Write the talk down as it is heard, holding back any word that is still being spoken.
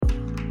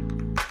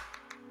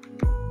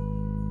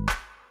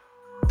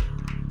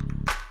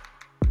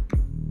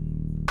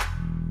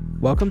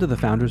Welcome to The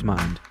Founder's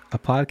Mind, a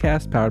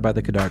podcast powered by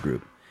the Kadar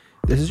Group.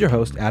 This is your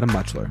host, Adam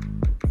Muchler.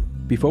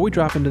 Before we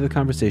drop into the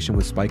conversation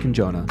with Spike and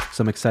Jonah,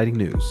 some exciting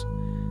news.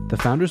 The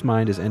Founder's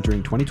Mind is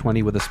entering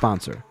 2020 with a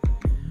sponsor.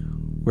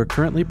 We're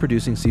currently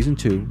producing Season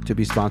 2 to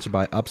be sponsored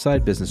by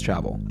Upside Business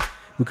Travel.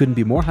 We couldn't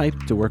be more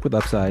hyped to work with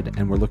Upside,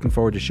 and we're looking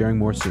forward to sharing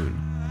more soon.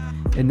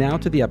 And now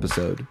to the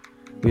episode.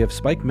 We have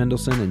Spike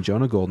Mendelsohn and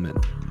Jonah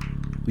Goldman.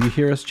 Will you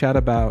hear us chat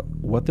about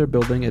what they're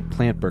building at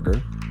Plant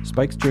Burger,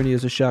 Spike's journey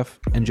as a chef,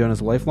 and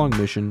Jonah's lifelong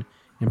mission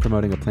in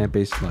promoting a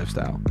plant-based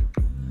lifestyle.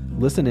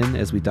 Listen in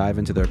as we dive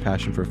into their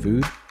passion for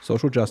food,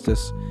 social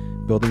justice,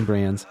 building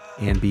brands,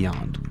 and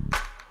beyond.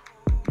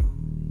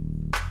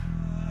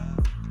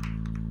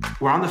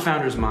 We're on the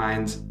Founder's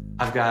Minds.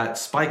 I've got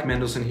Spike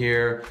Mendelsohn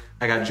here.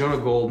 I got Jonah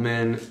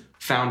Goldman,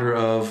 founder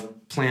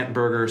of Plant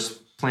Burgers,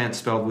 plant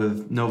spelled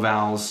with no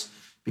vowels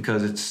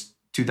because it's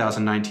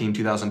 2019,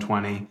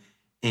 2020.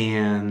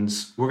 And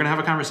we're going to have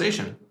a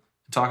conversation.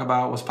 Talk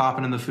about what's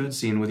popping in the food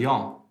scene with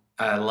y'all.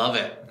 I love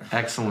it.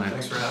 Excellent.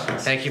 Thanks for having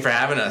us. Thank you for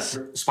having us.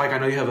 Spike, I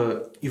know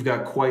you've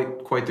got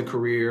quite the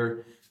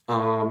career.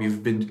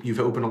 You've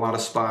opened a lot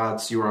of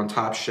spots. You were on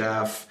Top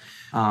Chef.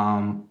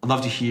 I'd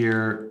love to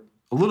hear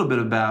a little bit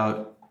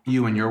about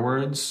you and your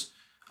words,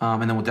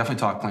 and then we'll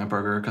definitely talk Plant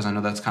Burger because I know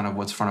that's kind of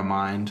what's front of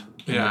mind.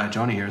 Yeah,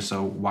 Jonah here,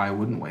 so why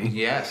wouldn't we?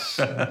 Yes,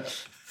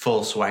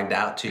 full swagged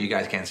out too. You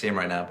guys can't see him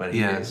right now, but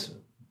he is.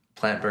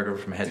 Plant Burger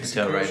from head to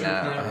toe right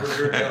now. Plant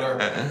Burger got our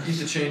eat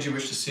the change you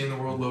wish to see in the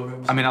world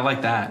logo. I mean, I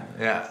like that.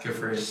 Yeah. Good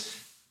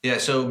phrase. Yeah,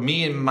 so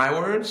me and my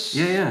words.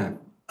 Yeah.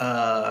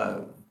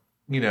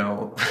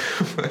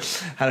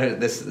 This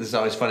is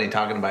always funny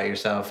talking about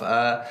yourself.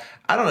 I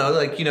don't know,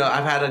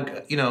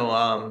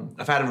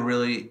 I've had a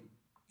really,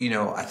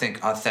 I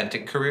think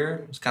authentic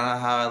career. It's kind of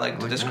how I like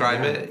to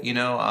describe it.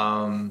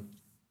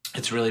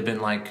 It's really been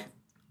like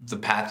the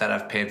path that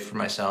I've paved for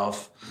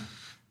myself.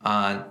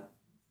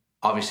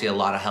 Obviously a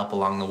lot of help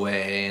along the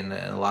way and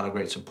a lot of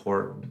great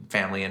support,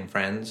 family and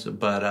friends.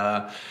 But,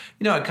 I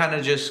kind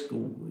of just,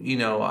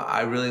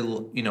 I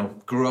really,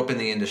 grew up in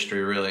the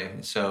industry really.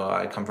 So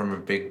I come from a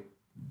big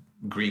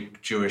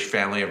Greek Jewish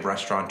family of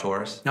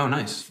restaurateurs. Oh,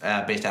 nice.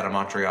 Based out of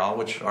Montreal,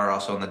 which are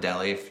also in the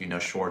deli, if you know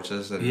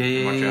Schwartz's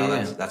in Montreal.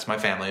 Yeah. That's my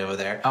family over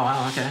there. Oh,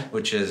 wow, okay.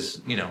 Which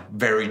is,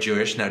 very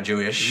Jewish, not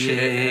Jewish.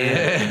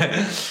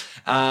 Yeah.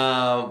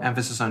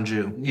 Emphasis on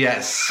Jew.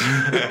 Yes.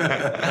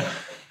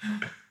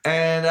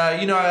 And,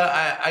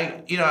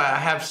 I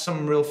have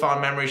some real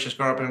fond memories just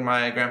growing up in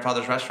my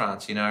grandfather's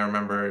restaurants. I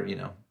remember,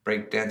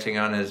 break dancing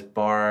on his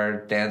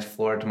bar, dance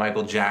floor to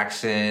Michael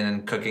Jackson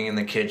and cooking in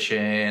the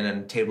kitchen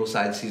and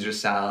tableside Caesar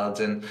salads.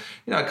 And,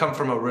 I come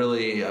from a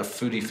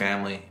foodie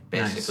family,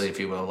 basically, if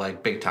you will,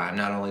 like big time.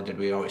 Not only did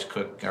we always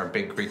cook our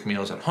big Greek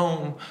meals at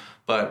home,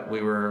 but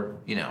we were,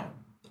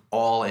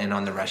 all in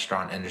on the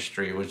restaurant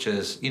industry, which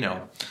is,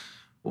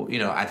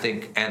 I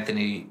think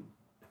Anthony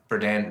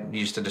Bourdain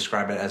used to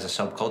describe it as a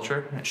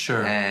subculture.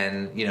 Sure.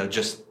 And,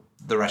 just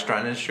the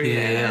restaurant industry.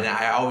 And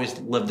I always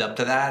lived up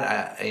to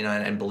that,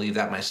 and believe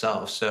that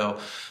myself. So,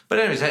 but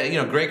anyways,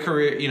 great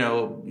career,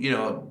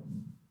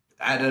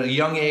 at a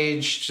young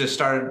age, just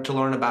started to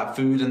learn about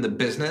food and the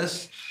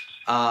business.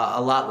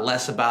 A lot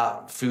less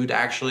about food,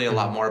 actually, a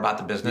lot more about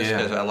the business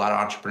because a lot of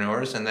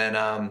entrepreneurs. And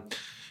then,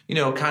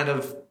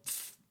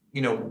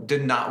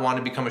 did not want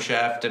to become a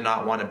chef, did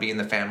not want to be in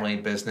the family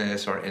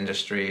business or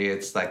industry.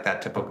 It's like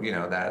that typical,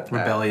 that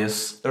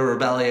rebellious. The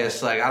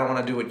rebellious, like, I don't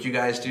want to do what you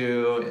guys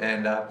do.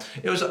 And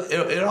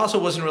it also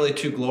wasn't really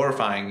too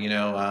glorifying, in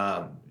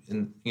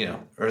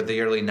or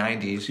the early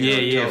 90s.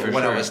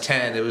 When I was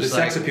 10, it was the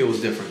sex appeal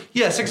was different.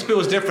 Yeah, sex appeal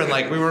was different.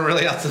 Like, we weren't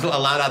really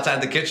allowed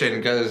outside the kitchen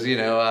because we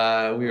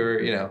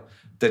were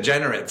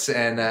degenerates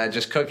and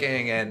just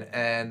cooking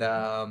and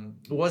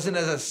it wasn't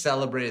as a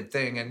celebrated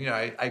thing. And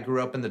I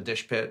grew up in the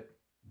dish pit,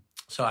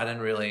 so I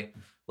didn't really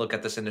look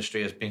at this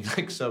industry as being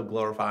like so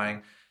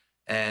glorifying.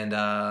 And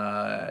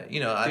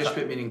dish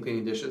pit meaning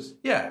cleaning dishes.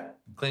 Yeah,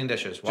 cleaning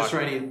dishes. Just for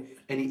any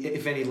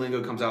if any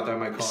lingo comes out there, I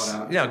might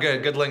call it out.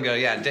 Good lingo.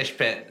 Yeah, dish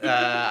pit.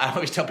 I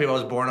always tell people I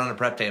was born on a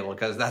prep table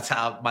because that's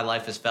how my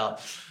life has felt.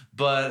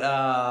 But,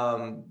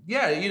 I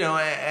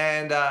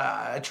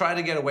try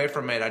to get away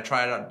from it. I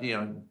tried,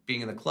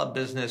 being in the club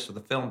business or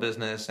the film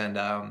business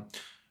and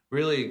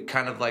really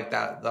kind of like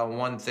that, the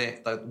one thing,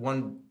 like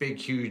one big,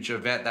 huge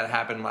event that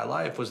happened in my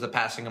life was the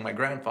passing of my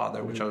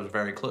grandfather, which I was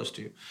very close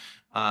to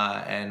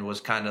and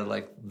was kind of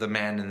like the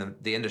man in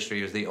the industry.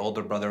 He was the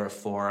older brother of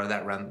four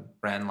that ran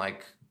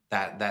like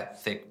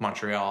that thick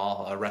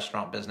Montreal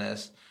restaurant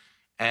business.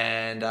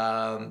 And,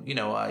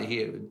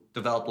 he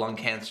developed lung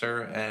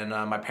cancer. And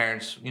my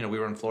parents, we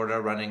were in Florida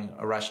running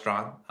a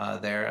restaurant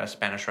there, a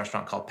Spanish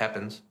restaurant called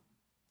Pepin's.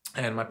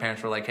 And my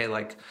parents were like, hey,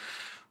 like,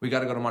 we got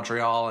to go to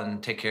Montreal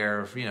and take care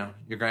of,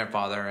 your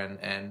grandfather.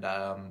 And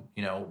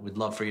we'd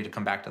love for you to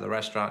come back to the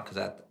restaurant because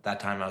at that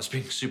time I was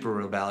being super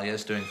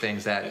rebellious, doing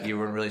things that you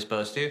weren't really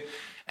supposed to,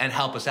 and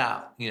help us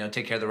out,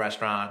 take care of the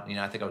restaurant.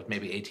 I think I was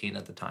maybe 18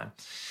 at the time.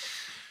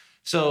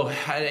 So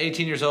at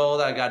 18 years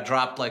old, I got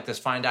dropped like this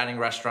fine dining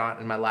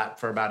restaurant in my lap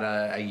for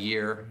about a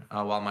year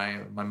while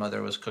my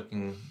mother was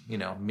cooking,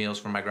 meals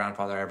for my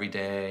grandfather every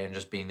day and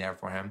just being there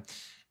for him.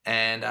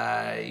 And,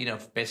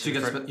 basically...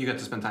 So you got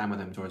to spend time with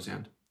him towards the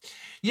end?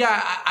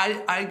 Yeah,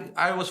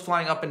 I was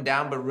flying up and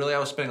down, but really I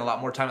was spending a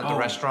lot more time at the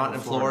restaurant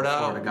in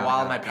Florida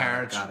while my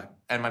parents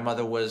and my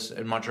mother was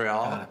in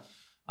Montreal.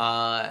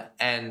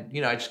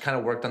 And, I just kind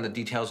of worked on the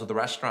details of the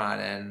restaurant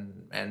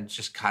and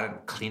just kind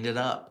of cleaned it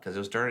up because it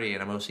was dirty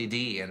and I'm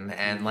OCD.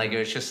 And like, it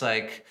was just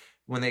like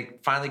when they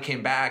finally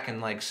came back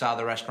and like saw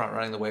the restaurant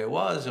running the way it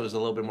was a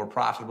little bit more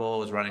profitable. It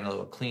was running a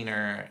little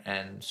cleaner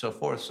and so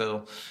forth.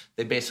 So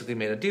they basically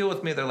made a deal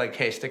with me. They're like,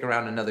 hey, stick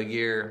around another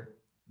year,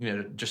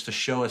 just to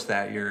show us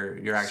that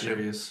you're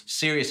actually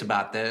serious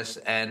about this.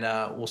 And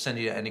we'll send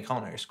you to any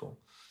culinary school.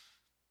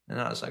 And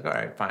I was like, all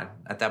right, fine.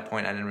 At that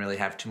point, I didn't really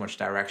have too much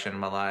direction in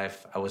my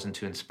life. I wasn't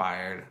too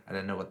inspired. I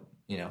didn't know what,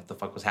 the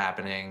fuck was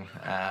happening.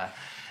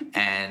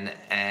 And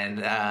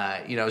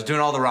I was doing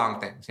all the wrong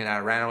things. I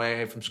ran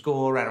away from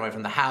school, ran away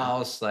from the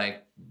house,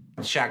 like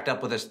shacked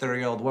up with this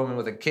 30-year-old woman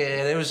with a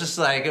kid. It was just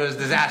like, it was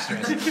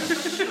disastrous.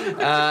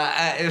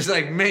 It was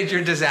like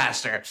major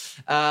disaster.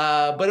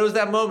 But it was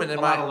that moment. A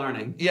lot of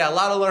learning. Yeah, a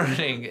lot of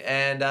learning.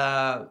 And,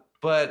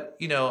 but,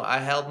 I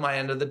held my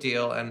end of the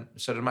deal, and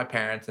so did my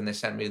parents, and they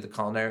sent me to the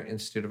Culinary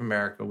Institute of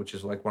America, which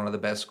is like one of the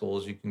best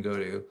schools you can go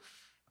to.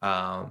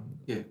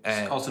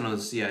 It's also known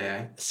as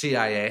CIA.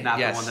 CIA, not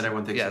the one that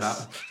everyone thinks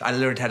about. I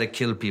learned how to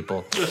kill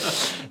people.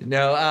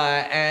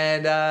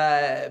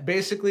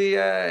 Basically,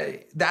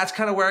 that's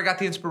kind of where I got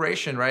the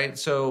inspiration, right?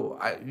 So,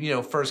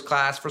 first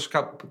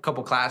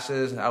couple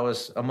classes, I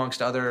was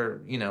amongst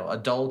other,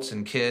 adults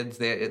and kids.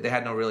 They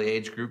had no really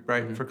age group,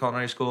 right, for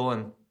culinary school,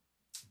 and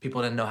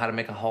people didn't know how to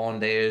make a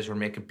hollandaise or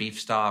make a beef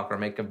stock or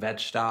make a veg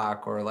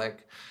stock or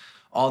like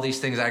all these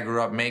things I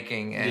grew up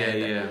making.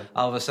 And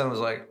all of a sudden I was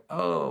like,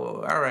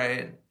 oh, all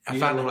right. You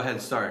got a little head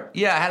start.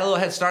 Yeah, I had a little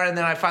head start. And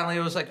then I finally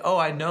was like, oh,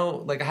 I know,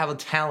 like I have a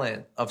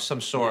talent of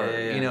some sort,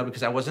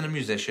 because I wasn't a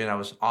musician. I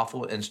was awful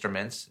with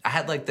instruments. I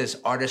had like this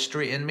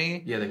artistry in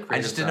me. Yeah, I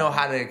just didn't know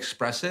how to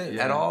express it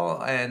at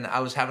all. And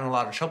I was having a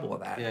lot of trouble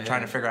with that,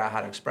 trying to figure out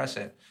how to express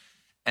it.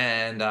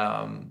 And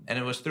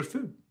it was through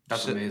food.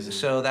 That's amazing.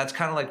 So that's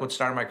kind of like what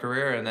started my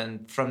career. And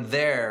then from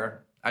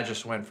there, I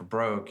just went for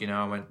broke.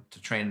 I went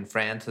to train in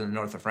France, in the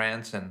north of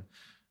France, and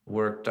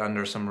worked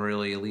under some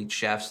really elite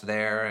chefs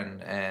there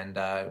and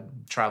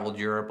traveled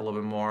Europe a little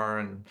bit more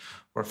and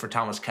worked for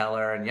Thomas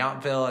Keller in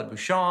Yountville at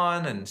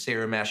Bouchon and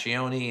Serio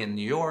Mascioni in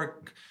New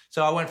York.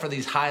 So I went for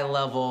these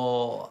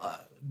high-level,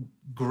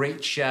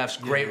 great chefs,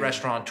 great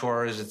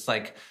restaurateurs. It's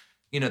like...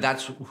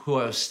 that's who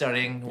I was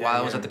studying while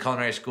I was at the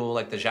culinary school,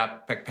 like the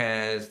Jacques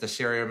Pepins, the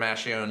Serio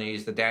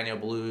Mascionis, the Daniel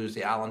Blues,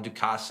 the Alain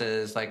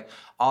Ducasses, like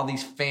all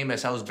these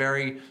famous. I was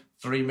very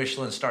 3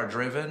 Michelin star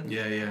driven.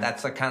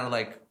 That's like kind of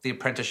like the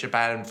apprenticeship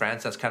I had in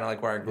France. That's kind of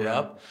like where I grew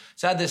up.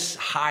 So I had this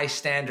high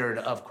standard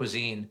of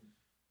cuisine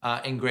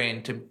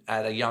ingrained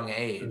at a young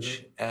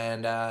age.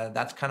 And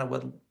that's kind of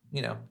what,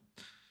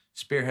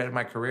 spearheaded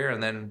my career.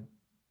 And then...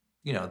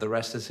 the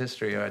rest is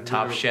history.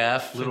 Top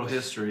Chef. Little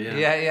history,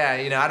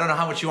 Yeah. I don't know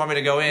how much you want me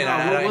to go in.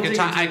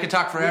 I could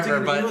talk forever,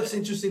 but... what's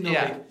interesting, though?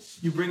 Like,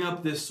 you bring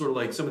up this sort of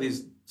like some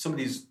of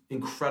these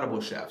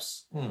incredible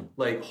chefs,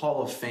 like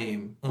Hall of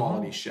Fame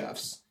quality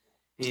chefs.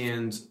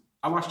 And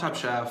I watch Top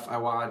Chef. I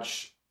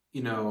watch,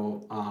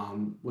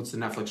 what's the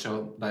Netflix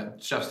show?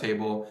 That Chef's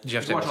Table. You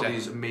watch all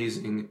these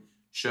amazing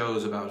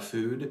shows about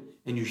food,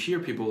 and you hear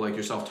people like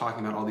yourself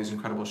talking about all these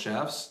incredible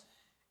chefs,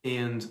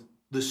 and...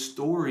 the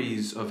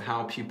stories of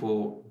how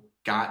people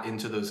got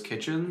into those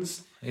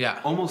kitchens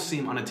almost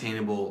seem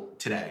unattainable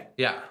today.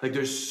 Like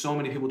there's so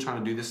many people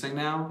trying to do this thing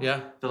now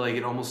that like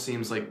it almost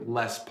seems like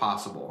less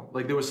possible.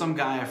 Like there was some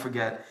guy, I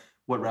forget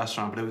what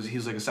restaurant, but he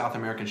was like a South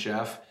American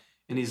chef,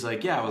 and he's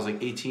like, I was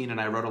like 18 and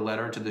I wrote a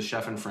letter to the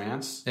chef in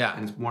France.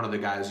 And it's one of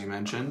the guys you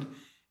mentioned.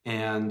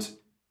 And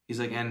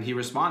he's like, and he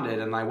responded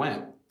and I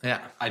went.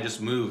 I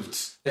just moved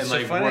and it's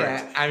like so funny.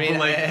 worked. I mean,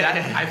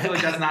 I feel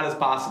like that's not as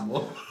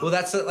possible. Well,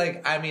 that's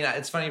like,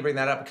 it's funny you bring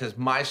that up because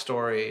my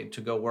story to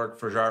go work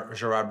for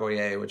Gerard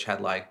Boyer, which had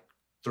like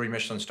 3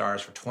 Michelin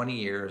stars for 20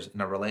 years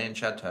in a Relaine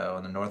Chateau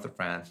in the north of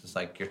France, is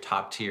like your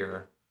top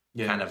tier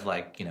kind of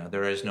like,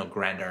 there is no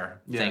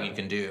grander thing you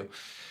can do.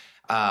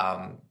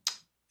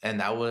 And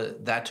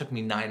that took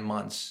me 9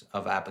 months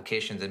of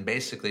applications. And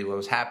basically what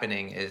was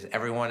happening is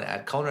everyone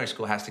at culinary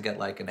school has to get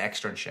like an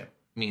externship.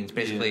 Means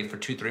basically for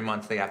 2-3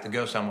 months they have to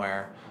go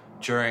somewhere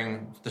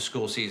during the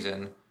school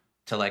season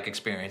to like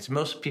experience.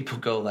 Most people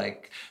go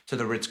like to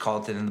the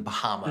Ritz-Carlton in the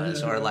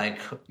Bahamas or like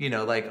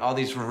like all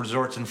these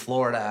resorts in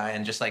Florida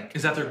and just like.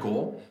 Is that their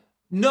goal?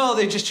 No,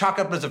 they just chalk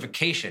up as a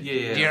vacation. Do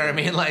you know what I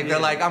mean? Like they're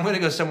like, I'm going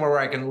to go somewhere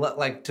where I can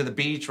like to the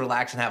beach,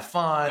 relax and have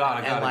fun,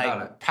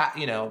 got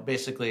it.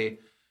 Basically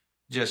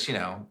just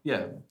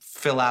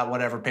fill out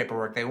whatever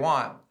paperwork they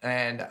want.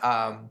 And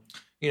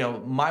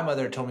my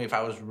mother told me if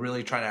I was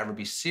really trying to ever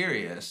be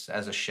serious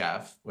as a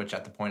chef, which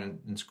at the point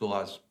in school I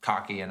was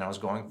cocky and I was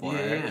going for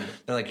it,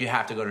 they're like, you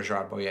have to go to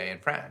Gerard Boyer in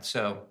France.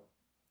 So,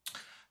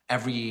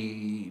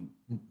 every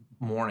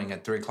morning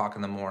at 3:00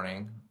 in the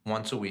morning,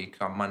 once a week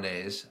on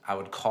Mondays, I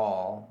would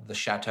call the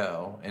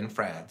chateau in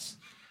France,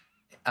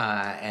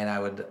 and I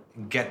would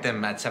get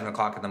them at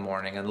 7:00 in the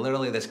morning, and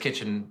literally this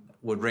kitchen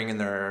would ring in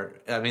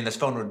this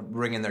phone would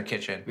ring in their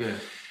kitchen. Yeah.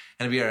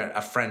 And it'd be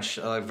a French,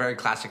 very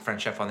classic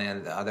French chef on the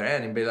other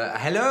end. He'd be like,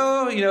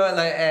 hello,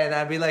 and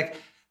I'd be like,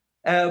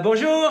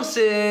 bonjour,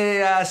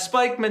 c'est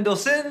Spike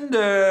Mendelsohn,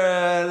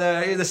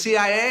 the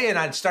CIA. And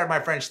I'd start my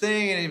French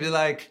thing, and he'd be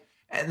like,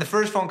 and the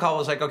first phone call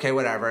was like, okay,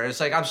 whatever.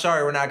 It's like, I'm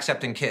sorry, we're not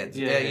accepting kids,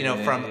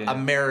 from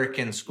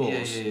American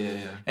schools.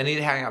 Yeah. And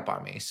he'd hang up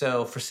on me.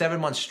 So for 7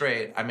 months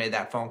straight, I made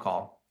that phone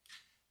call.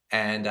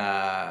 And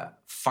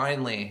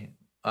finally,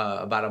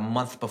 about a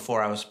month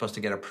before I was supposed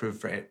to get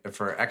approved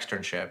for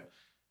externship,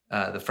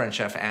 the French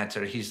chef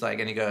answered. He's like,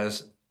 and he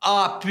goes,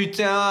 "Ah,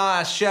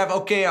 putain, chef,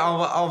 okay,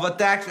 on va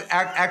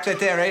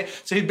accepter, right?"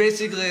 So he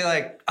basically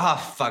like, "Oh,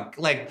 fuck,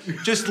 like,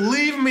 just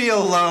leave me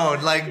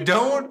alone. Like,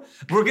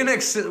 we're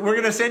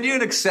gonna send you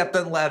an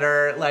acceptance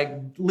letter. Like,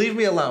 leave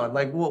me alone.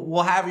 Like,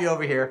 we'll have you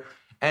over here."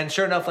 And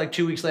sure enough, like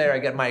 2 weeks later, I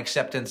get my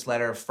acceptance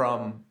letter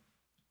from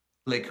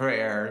Le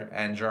Carrère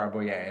and Gerard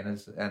Boyer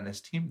and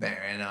his team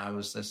there. And I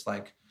was just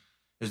like,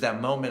 there's that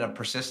moment of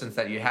persistence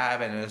that you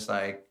have, and it's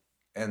like,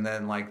 and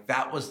then like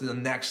that was the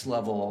next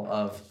level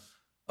of,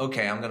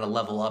 okay, I'm going to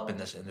level up in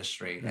this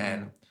industry. Mm-hmm.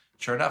 And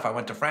sure enough, I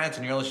went to France,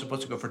 and you're only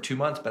supposed to go for 2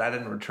 months, but I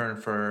didn't return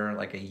for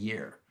like a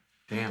year.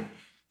 Damn.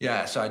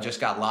 Yeah, so I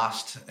just got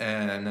lost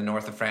in the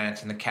north of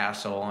France in the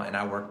castle, and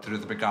I worked through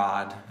the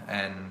brigade.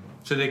 And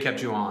so they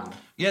kept you on?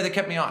 Yeah, they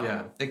kept me on.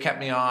 Yeah. They kept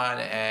me on,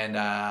 and,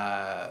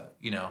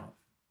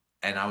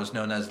 and I was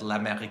known as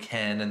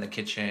l'Américaine in the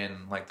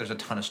kitchen. Like, there's a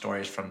ton of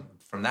stories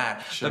from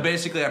that. Sure. But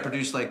basically, I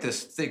produced like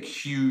this thick,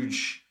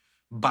 huge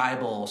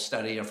Bible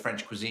study of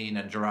French cuisine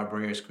and Gerard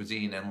Boyer's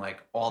cuisine, and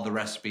like all the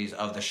recipes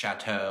of the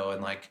chateau,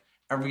 and like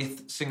every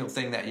single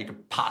thing that you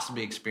could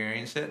possibly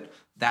experience it.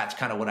 That's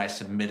kind of what I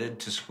submitted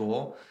to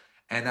school.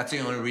 And that's the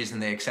only reason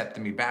they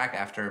accepted me back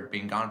after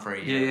being gone for a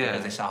year,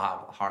 because they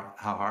saw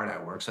how hard I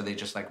worked. So they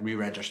just like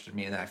re-registered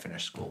me, and then I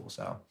finished school.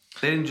 So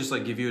they didn't just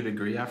like give you a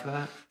degree after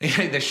that?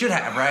 They should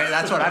have, right?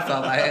 That's what I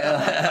felt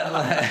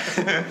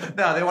like.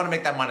 No, they want to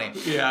make that money.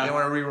 Yeah, they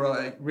want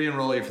to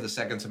re-enroll you for the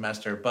second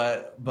semester,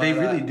 but they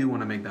really do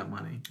want to make that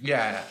money.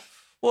 Yeah.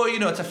 Well,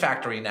 it's a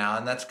factory now,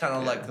 and that's kind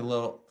of like the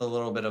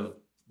little bit of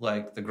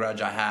like the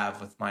grudge I have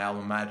with my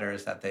alma mater,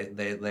 is that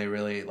they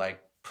really like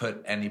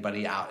put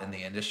anybody out in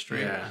the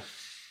industry. Yeah.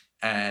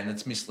 And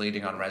it's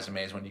misleading on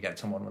resumes when you get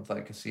someone with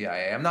like a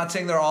CIA. I'm not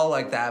saying they're all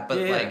like that, but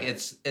like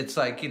it's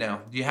like,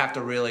 you have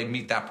to really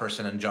meet that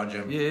person and judge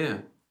them. Yeah.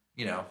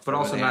 But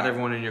also not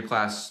everyone in your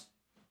class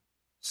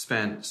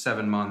spent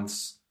 7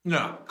 months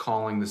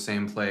calling the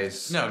same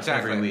place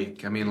every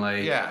week. I mean,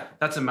 like,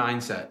 that's a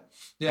mindset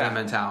and a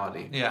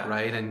mentality,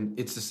 right? And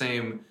it's the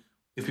same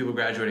if people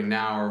graduating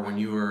now or when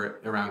you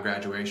were around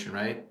graduation,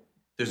 right?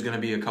 There's going to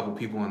be a couple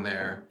people in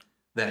there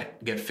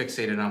that get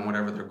fixated on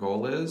whatever their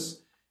goal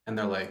is, and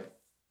they're like,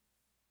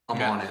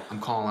 I'm on it. I'm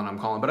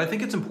calling. But I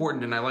think it's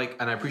important, and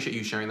I appreciate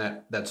you sharing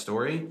that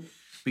story,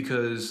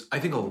 because I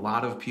think a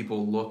lot of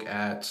people look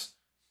at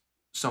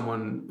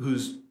someone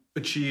who's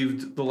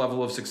achieved the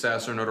level of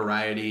success or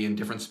notoriety in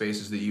different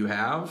spaces that you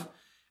have,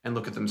 and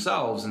look at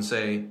themselves and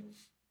say,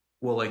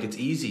 well, like, it's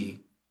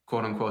easy,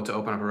 quote unquote, to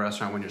open up a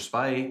restaurant when you're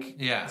Spike.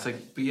 Yeah. It's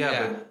like,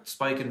 but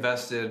Spike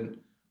invested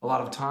a lot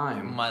of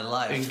time, my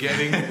life, in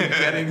getting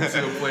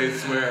to a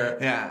place where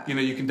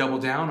you can double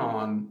down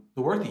on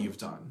the work that you've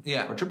done,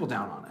 or triple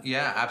down on it.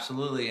 Yeah,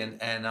 absolutely.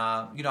 And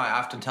I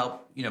often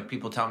tell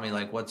people tell me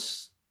like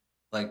what's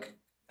like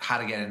how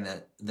to get in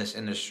this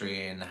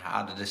industry and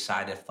how to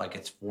decide if like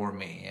it's for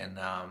me. And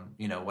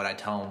what I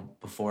tell them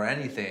before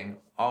anything,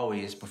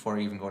 always before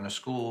even going to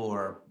school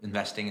or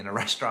investing in a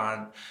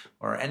restaurant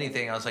or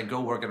anything, I was like,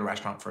 go work at a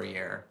restaurant for a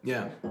year.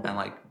 Yeah, and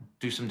like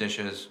do some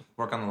dishes,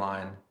 work on the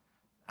line,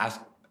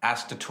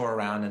 ask to tour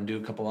around and do a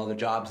couple other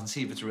jobs and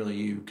see if it's really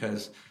you.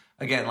 Because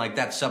again, like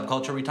that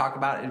subculture we talk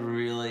about, it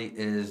really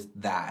is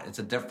that. It's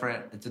a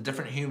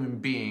different human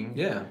being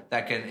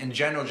that can, in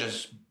general,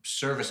 just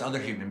service other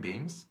human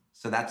beings.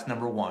 So that's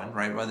number one,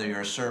 right? Whether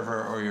you're a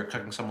server or you're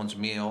cooking someone's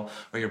meal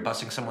or you're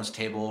bussing someone's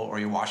table or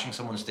you're washing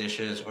someone's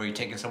dishes or you're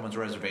taking someone's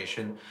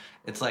reservation,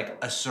 it's like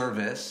a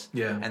service.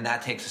 Yeah. And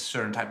that takes a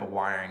certain type of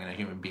wiring in a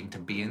human being to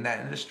be in that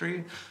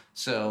industry.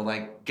 So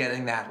like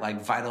getting that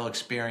like vital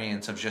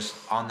experience of just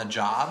on the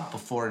job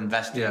before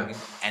investing in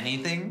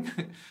anything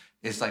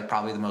is like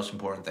probably the most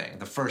important thing.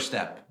 The first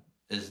step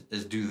is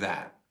do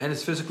that. And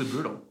it's physically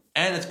brutal.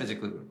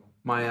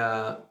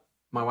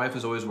 My wife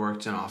has always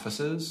worked in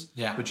offices.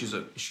 Yeah. Which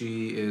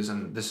she is,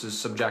 and this is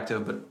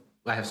subjective, but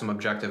I have some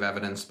objective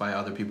evidence by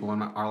other people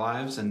in our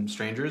lives and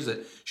strangers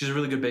that she's a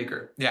really good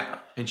baker. Yeah.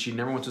 And she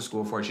never went to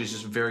school for it. She's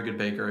just a very good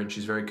baker, and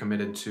she's very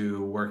committed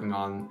to working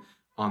on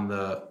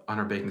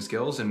her baking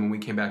skills. And when we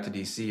came back to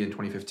DC in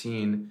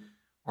 2015,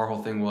 our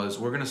whole thing was,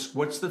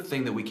 what's the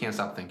thing that we can't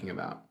stop thinking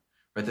about,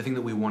 right? The thing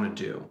that we want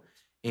to do.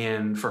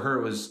 And for her,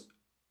 it was,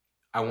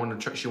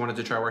 she wanted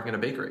to try working at a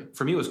bakery.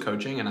 For me, it was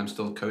coaching, and I'm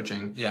still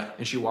coaching. Yeah.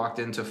 And she walked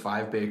into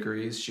 5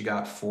 bakeries. She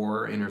got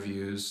 4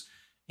 interviews,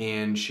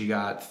 and she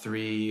got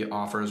 3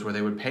 offers where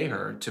they would pay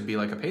her to be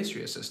like a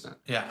pastry assistant.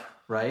 Yeah.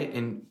 Right?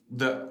 And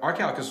our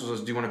calculus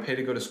was, do you want to pay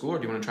to go to school, or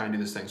do you want to try and do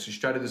this thing? So she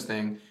tried to do this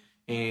thing,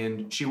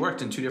 and she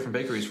worked in 2 different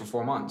bakeries for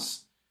 4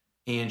 months.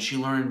 And she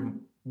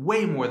learned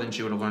way more than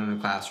she would have learned in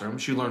the classroom.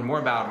 She learned more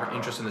about her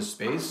interest in this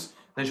space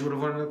than she would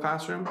have learned in the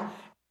classroom.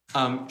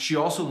 She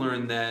also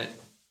learned that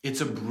it's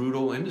a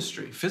brutal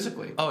industry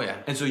physically. Oh, yeah.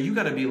 And so you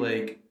got to be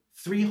like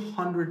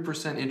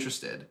 300%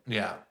 interested.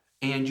 Yeah.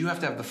 And you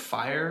have to have the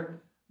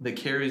fire that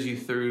carries you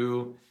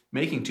through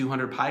making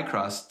 200 pie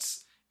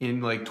crusts in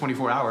like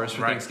 24 hours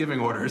for Thanksgiving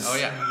orders. Oh,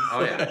 yeah.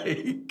 Oh, yeah.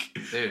 Like,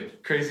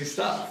 dude. Crazy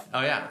stuff.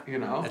 Oh, yeah. You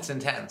know? It's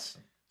intense.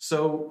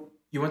 So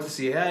you went to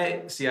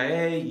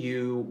CIA,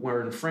 you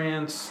were in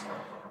France.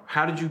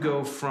 How did you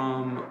go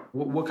from,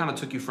 what kind of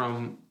took you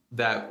from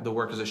the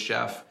work as a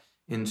chef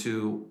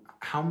into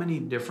how many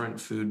different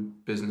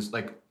food business,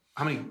 like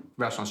how many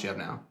restaurants do you have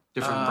now?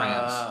 Different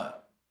brands?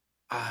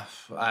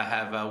 I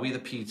have We the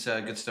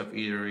Pizza, Good Stuff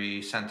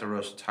Eatery, Santa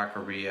Rosa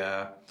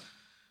Taqueria.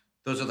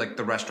 Those are like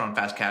the restaurant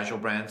fast casual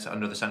brands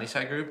under the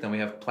Sunnyside Group. Then we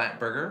have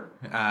Plant Burger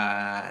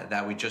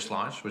that we just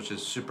launched, which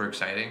is super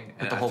exciting.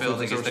 And I feel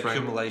like it's the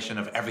accumulation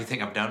of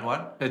everything I've done.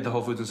 What? At the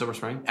Whole Foods in Silver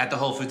Spring? At the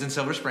Whole Foods in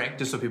Silver Spring.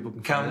 Just so people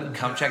can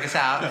come check us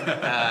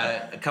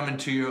out. Coming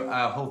to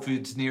Whole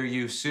Foods near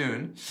you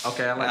soon.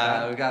 Okay, I like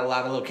that. We've got a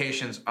lot of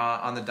locations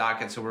on the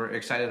docket, so we're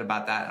excited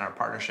about that and our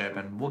partnership.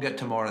 And we'll get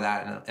to more of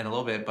that in a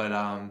little bit.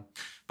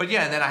 But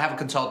yeah, and then I have a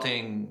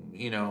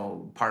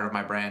consulting, part of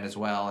my brand as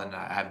well, and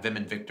I have Vim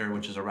and Victor,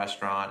 which is a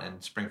restaurant in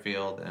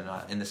Springfield and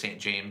in the St.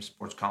 James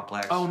Sports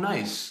Complex. Oh,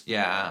 nice.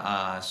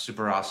 Yeah,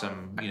 super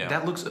awesome.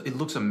 It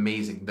looks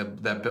amazing.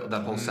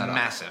 That whole setup,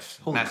 massive.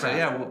 Holy crap.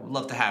 Yeah, we'd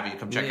love to have you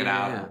come check it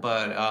out.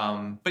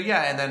 Yeah. But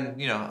yeah, and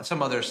then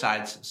some other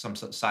side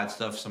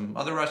stuff, some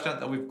other restaurant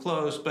that we've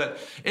closed. But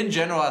in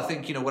general, I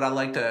think what I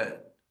like to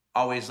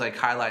always like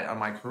highlight on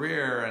my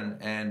career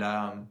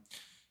and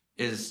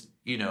is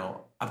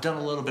I've done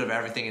a little bit of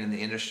everything in the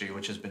industry,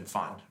 which has been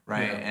fun,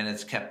 right? Yeah. And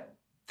it's kept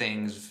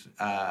things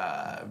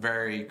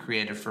very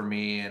creative for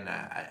me,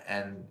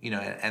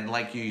 and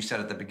like you said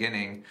at the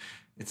beginning,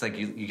 it's like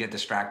you get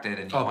distracted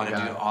and you want to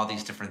do all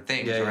these different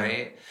things,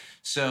 right? Yeah.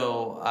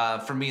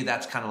 So for me,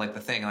 that's kind of like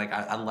the thing. Like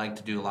I like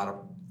to do a lot of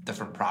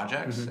different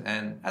projects,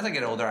 and as I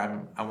get older,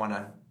 I want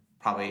to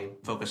probably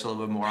focus a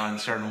little bit more on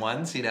certain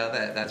ones,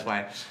 that's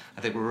why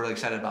I think we're really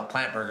excited about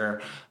Plant Burger.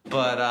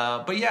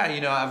 But yeah,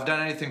 I've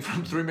done anything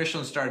from 3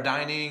 Michelin star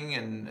dining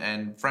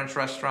and French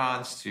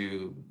restaurants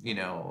to,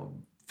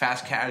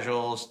 fast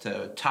casuals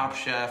to Top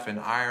Chef and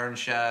Iron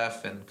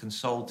Chef and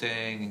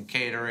consulting and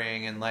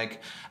catering. And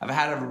like, I've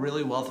had a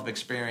really wealth of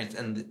experience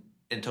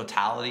in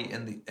totality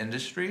in the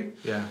industry,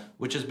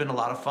 which has been a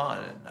lot of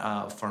fun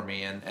for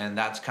me. And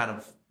that's kind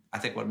of, I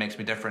think, what makes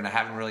me different. I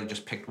haven't really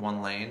just picked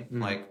one lane,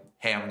 like,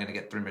 hey, I'm going to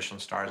get 3 Michelin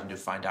stars and do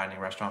fine dining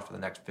restaurant for the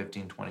next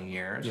 15, 20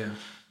 years. Yeah.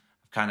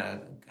 I've kind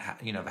of,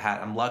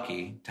 I'm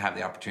lucky to have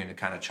the opportunity to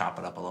kind of chop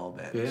it up a little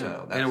bit. Yeah.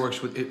 So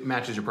and it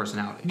matches your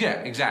personality. Yeah,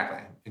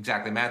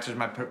 exactly. Matches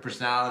my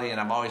personality,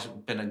 and I've always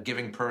been a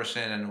giving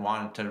person and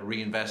wanted to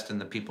reinvest in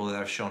the people that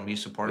have shown me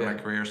support in my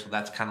career. So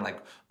that's kind of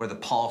like where the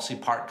policy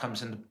part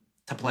comes into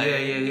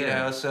play.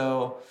 Yeah.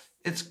 So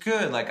it's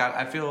good. Like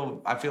I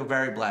feel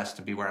very blessed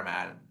to be where I'm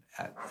at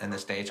in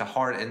this day. It's a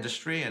hard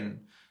industry, and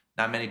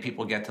not many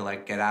people get to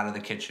like get out of the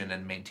kitchen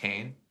and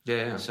maintain.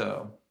 Yeah.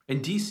 So,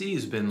 and DC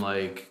has been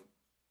like,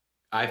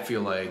 I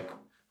feel like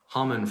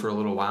humming for a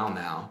little while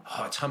now.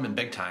 Oh, it's humming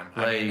big time.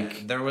 I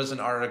mean, there was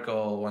an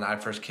article when I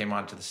first came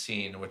onto the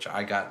scene, which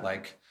I got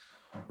like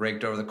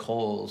raked over the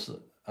coals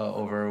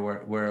over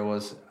where it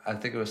was. I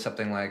think it was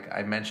something like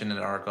I mentioned in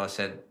an article. I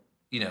said,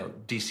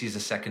 DC is a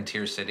second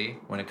tier city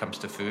when it comes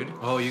to food.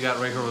 Oh, you got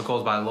raked over the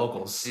coals by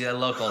locals. Yeah,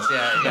 locals.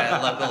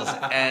 Yeah, locals.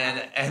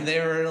 And they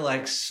were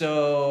like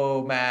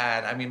so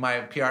mad. I mean,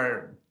 my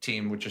PR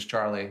team, which is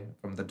Charlie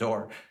from The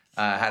Door,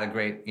 had a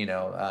great,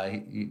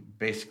 he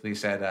basically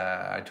said,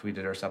 I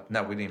tweeted or something.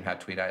 No, we didn't even have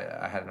a tweet.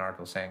 I had an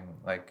article saying,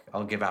 like,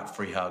 I'll give out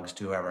free hugs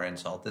to whoever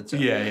insulted. So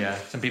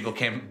some people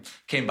came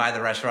by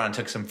the restaurant and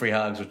took some free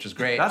hugs, which was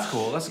great. That's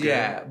cool. That's good.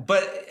 Yeah,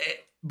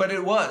 but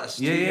it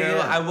was,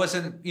 I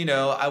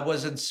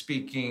wasn't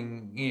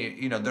speaking,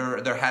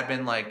 there had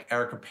been like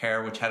Erica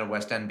Pear, which had a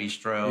West End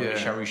bistro,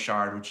 Michel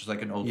Richard, which is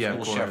like an old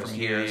school chef from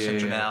here,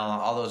 Citronelle,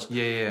 all those.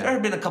 There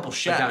had been a couple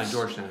chefs. Down in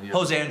Georgetown,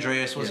 Jose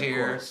Andreas was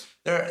here.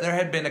 There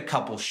had been a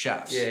couple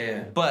chefs.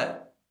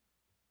 But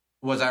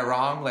was I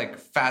wrong? Like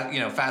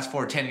fast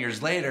forward 10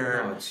 years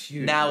later, it's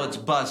huge. Now it's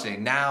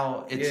buzzing.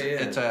 Now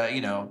it's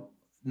a,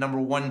 number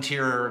 1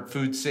 tier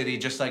food city,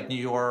 just like New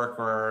York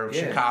or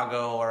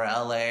Chicago or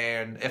LA,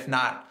 and if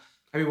not,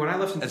 I mean, when I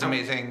left, it's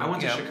amazing. I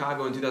went to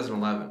Chicago in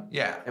 2011.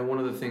 Yeah, and one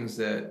of the things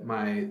that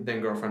my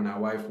then girlfriend, now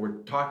wife, were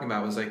talking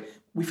about was like,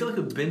 we feel like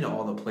we've been to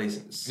all the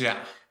places. Yeah,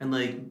 and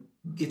like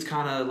it's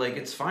kind of like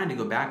it's fine to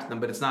go back to them,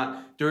 but it's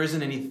not. There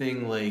isn't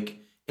anything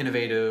like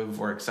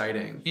innovative or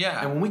exciting. Yeah,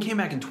 and when we came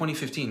back in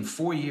 2015,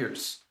 4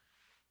 years.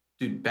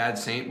 dude, Bad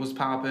Saint was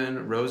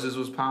popping, Roses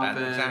was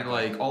popping. Exactly.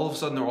 Like, all of a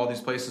sudden, there were all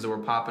these places that were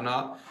popping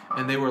up,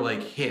 and they were,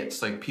 like,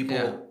 hits. Like,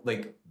 people,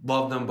 like,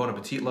 loved them. Bon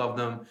Appetit loved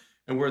them.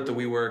 And we're at the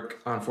WeWork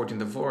on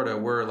 14th and Florida.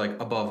 We're,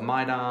 like, above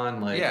Maidan.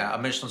 Like, a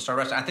Michelin star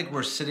restaurant. I think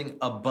we're sitting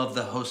above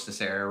the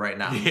hostess area right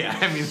now. Yeah,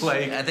 I mean,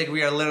 like... I think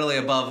we are literally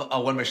above a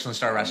 1 Michelin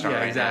star restaurant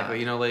right exactly. now.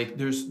 You know, like,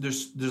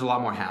 there's a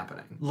lot more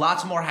happening.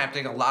 Lots more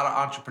happening. A lot of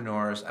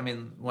entrepreneurs. I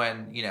mean,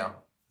 when, you know,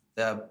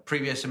 the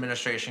previous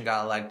administration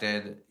got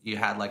elected, you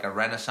had, like, a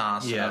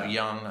renaissance of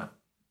young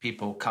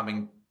people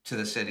coming to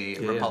the city,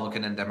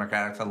 Republican and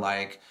Democratic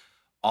alike,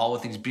 all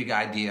with these big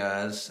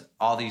ideas,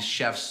 all these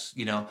chefs,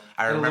 you know,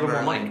 I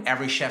remember like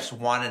every chef's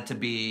wanted to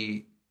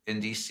be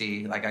in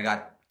DC. Like I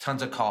got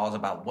tons of calls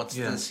about what's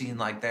the scene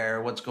like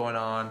there, what's going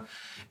on.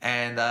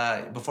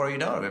 And before you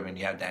know it, I mean,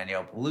 you have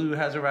Danielle Boulou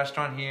has a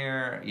restaurant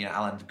here, you know,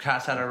 Alan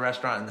Ducasse had a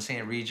restaurant in the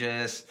St.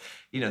 Regis.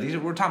 You know,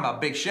 we're talking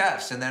about big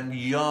chefs and then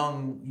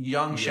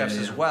young chefs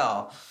as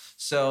well.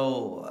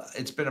 So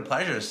it's been a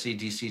pleasure to see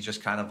DC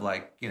just kind of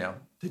like, you know,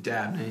 the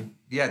Dabney.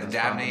 Yeah, the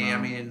Dabney. I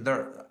mean,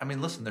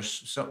 listen,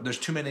 there's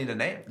too many to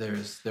name.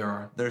 There's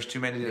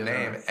too many to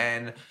name.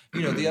 And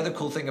you know, the other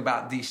cool thing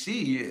about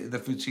DC, the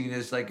food scene,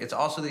 is like it's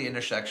also the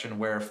intersection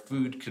where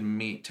food can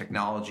meet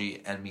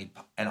technology and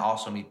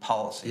also meet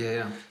policy.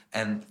 Yeah.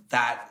 And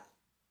that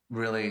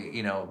really,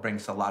 you know,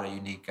 brings a lot of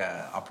unique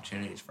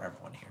opportunities for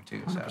everyone here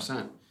too.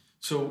 100%.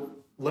 So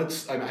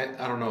let's.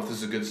 I don't know if this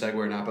is a good segue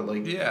or not, but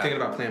like thinking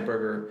about Plant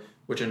Burger,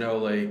 which I know,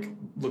 like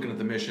looking at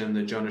the mission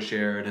that Jonah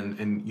shared,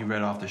 and you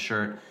read off the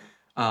shirt.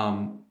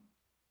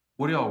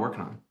 What are y'all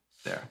working on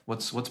there?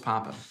 What's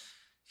popping?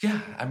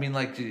 Yeah, I mean,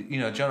 like, you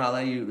know, Jonah, I'll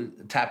let you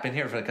tap in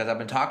here because I've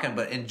been talking,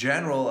 but in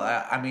general,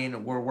 I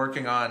mean, we're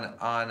working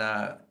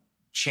on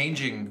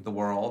changing the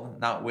world,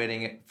 not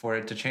waiting for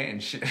it to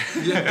change.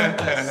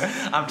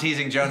 I'm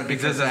teasing Jonah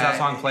because does that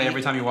song play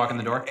every time you walk in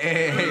the door?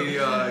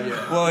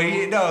 Well,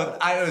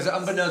 it was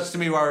unbeknownst to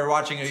me while we were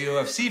watching a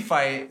UFC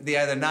fight the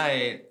other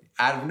night.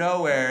 Out of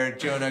nowhere,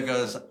 Jonah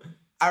goes,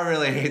 I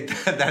really hate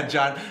that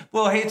John.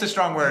 Well, hate's a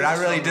strong word. I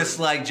really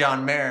dislike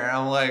John Mayer.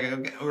 I'm like,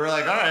 okay. We're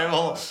like, all right,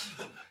 well,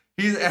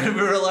 and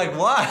we were like,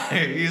 why?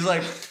 He's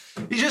like,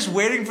 he's just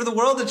waiting for the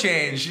world to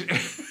change.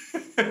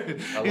 He's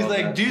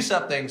like, that. Do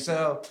something.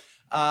 So,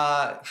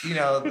 you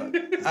know,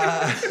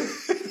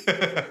 it's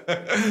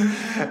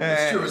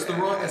true.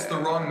 It's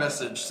the wrong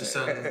message to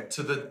send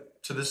to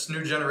this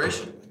new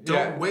generation.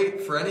 Don't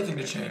wait for anything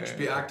to change.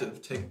 Be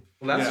active. Take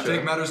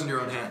matters in your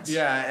own hands.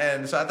 Yeah,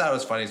 and so I thought it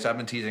was funny. So I've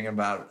been teasing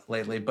about it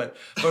lately, but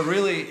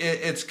really,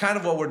 it's kind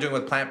of what we're doing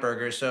with Plant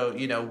Burgers. So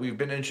you know, we've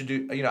been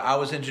introduced. You know, I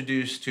was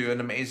introduced to an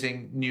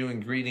amazing new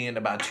ingredient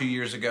about 2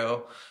 years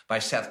ago by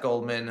Seth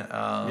Goldman.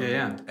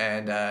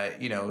 And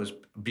you know, it was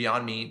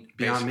Beyond Meat.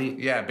 Beyond Meat.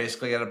 Yeah,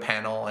 basically at a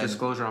panel. And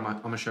disclosure,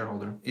 I'm a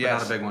shareholder. Yeah,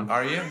 not a big one.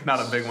 Are you?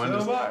 Not a big one.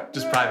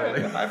 Just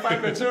privately. High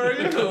five it. So are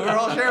you? We're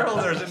all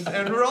shareholders,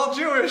 and we're all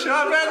Jewish.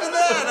 Oh, imagine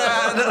that.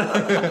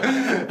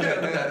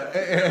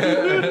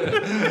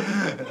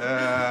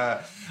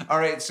 All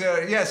right.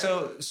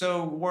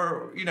 So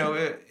we're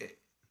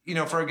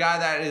for a guy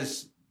that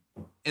is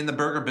in the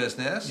burger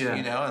business,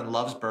 and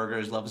loves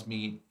burgers, loves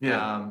meat.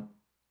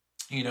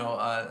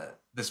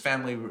 This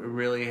family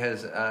really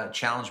has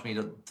challenged me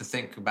to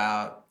think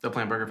about the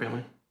Plant Burger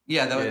family.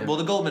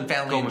 The Goldman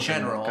family in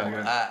general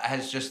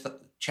has just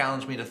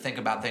challenged me to think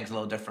about things a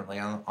little differently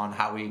on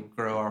how we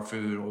grow our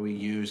food, what we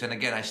use. And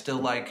again, I still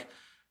like,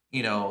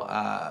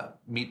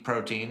 meat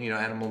protein,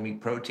 animal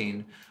meat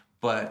protein,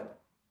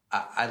 but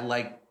I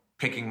like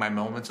picking my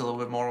moments a little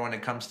bit more when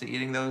it comes to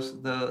eating those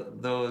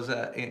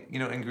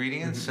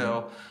ingredients. Mm-hmm.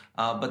 So,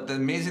 but the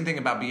amazing thing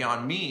about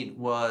Beyond Meat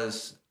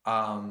was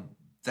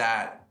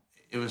that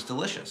it was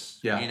delicious,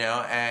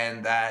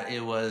 and that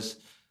it was.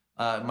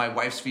 My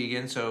wife's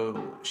vegan,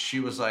 so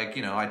she was like,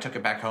 I took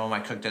it back home, I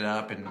cooked it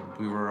up, and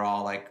we were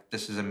all like,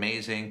 this is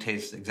amazing,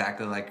 tastes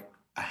exactly like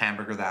a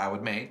hamburger that I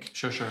would make.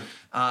 Sure.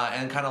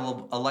 And kind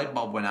of a light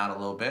bulb went out a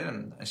little bit,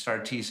 and I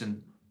started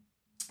teasing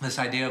this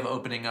idea of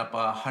opening up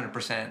a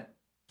 100%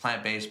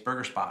 plant-based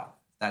burger spot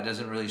that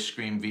doesn't really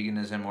scream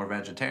veganism or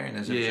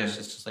vegetarianism. It's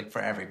just like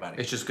for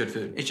everybody. It's just good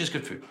food. It's just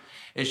good food.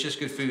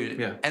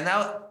 Yeah. And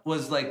that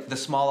was like the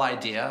small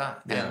idea,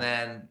 and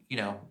then,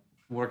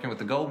 working with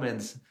the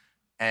Goldmans,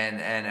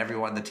 and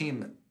everyone on the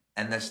team,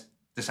 and this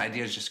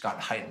idea has just got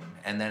heightened.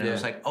 And then it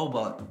was like, oh,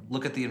 but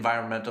look at the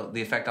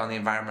effect on the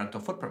environmental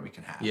footprint we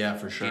can have. Yeah,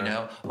 for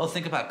sure.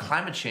 Think about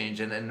climate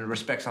change and the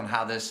respects on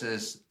how this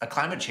is a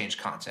climate change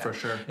concept. For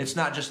sure. It's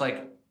not just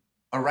like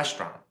a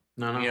restaurant,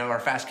 or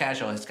fast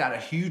casual. It's got a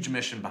huge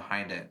mission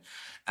behind it.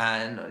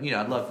 And,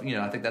 I'd love,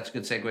 I think that's a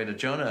good segue to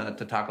Jonah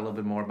to talk a little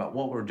bit more about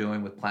what we're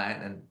doing with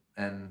Plant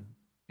and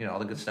all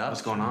the good stuff.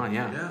 What's going on,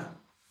 Yeah.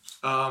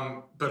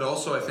 But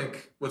also I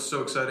think what's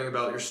so exciting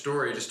about your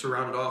story, just to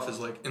round it off, is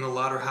like in the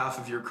latter half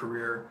of your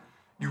career,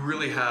 you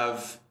really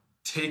have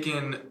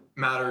taken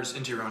matters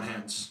into your own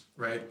hands,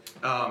 right?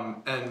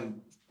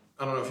 And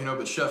I don't know if you know,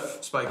 but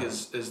Chef Spike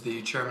is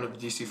the chairman of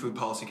the DC Food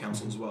Policy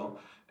Council as well,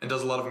 and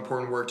does a lot of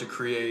important work to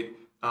create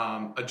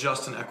a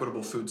just and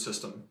equitable food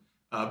system.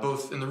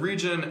 both in the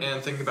region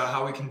and thinking about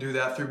how we can do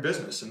that through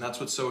business. And that's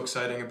what's so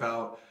exciting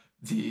about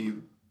the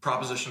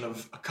proposition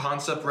of a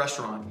concept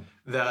restaurant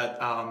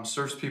that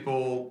serves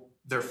people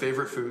their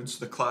favorite foods,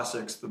 the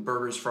classics, the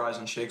burgers, fries,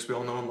 and shakes we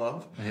all know and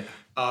love,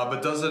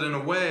 but does it in a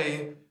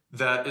way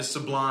that is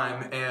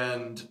sublime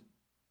and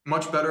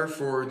much better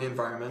for the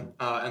environment,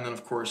 and then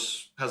of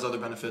course has other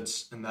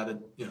benefits in that it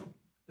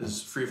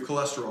is free of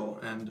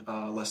cholesterol and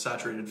less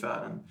saturated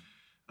fat and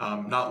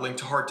not linked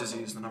to heart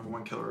disease, the number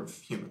one killer of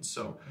humans.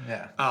 So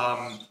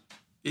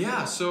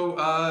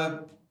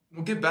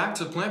we'll get back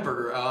to Plant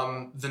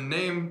Burger. The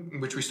name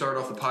which we started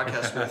off the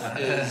podcast with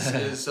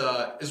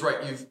is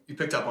right. You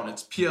picked up on it.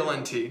 It's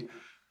PLNT,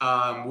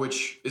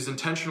 which is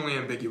intentionally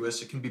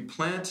ambiguous. It can be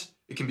plant,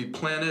 it can be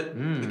planet,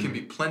 it can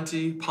be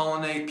plenty,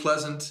 pollinate,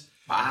 pleasant,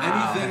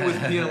 anything with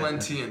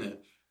PLNT in it.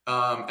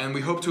 And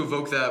we hope to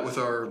evoke that with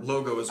our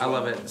logo as well. I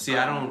love it. See,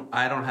 I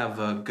don't have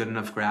a good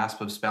enough grasp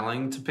of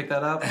spelling to pick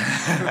that up,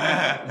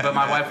 but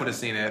my wife would have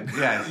seen it.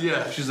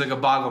 Yeah. She's like a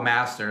boggle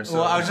master. So.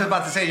 Well, I was just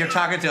about to say you're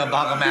talking to a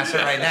boggle master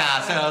right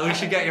now, so we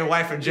should get your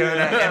wife and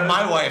Jonah and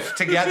my wife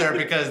together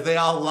because they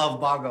all love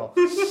boggle.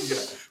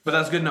 But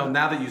that's good. No,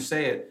 now that you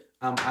say it,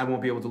 I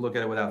won't be able to look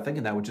at it without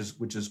thinking that, which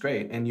is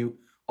great. And you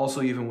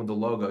also, even with the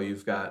logo,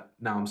 you've got,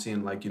 now I'm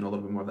seeing like, a little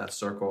bit more of that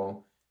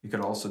circle. It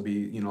could also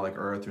be, like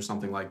Earth or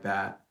something like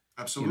that.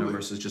 Absolutely.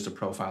 Versus just a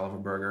profile of a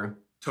burger.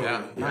 Totally.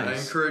 Yeah. Nice.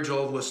 I encourage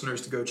all the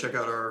listeners to go check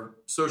out our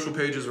social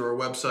pages or our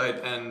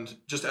website and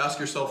just ask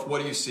yourself,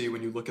 what do you see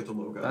when you look at the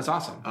logo? That's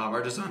awesome.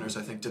 Our designers,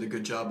 I think, did a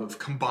good job of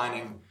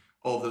combining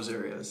all of those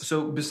areas.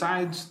 So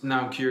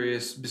now I'm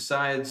curious,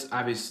 besides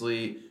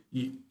obviously,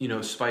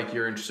 Spike,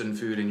 you're interested in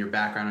food and your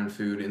background in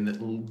food in the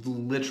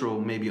literal,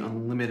 maybe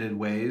unlimited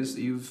ways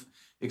that you've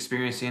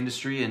experienced the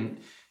industry, and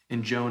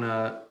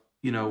Jonah,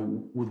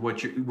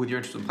 with your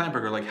interest in Plant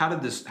Burger, like how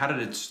did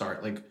it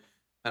start? Like,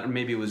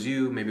 maybe it was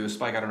you, maybe it was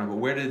Spike, I don't know, but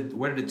where did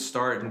it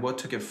start, and what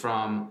took it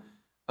from,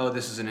 oh,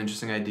 this is an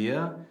interesting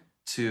idea,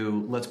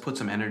 to let's put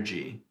some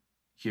energy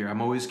here?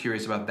 I'm always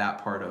curious about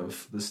that part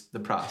of the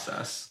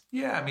process.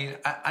 Yeah, I mean,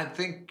 I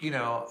think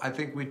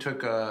we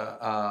took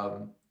I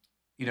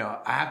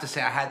have to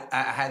say I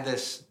had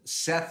this.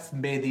 Seth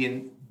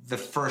made the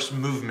first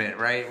movement,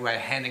 right, by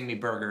handing me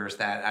burgers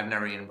that I've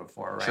never eaten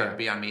before, right, Sure.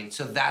 Beyond Meat.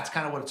 So that's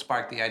kind of what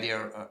sparked the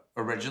idea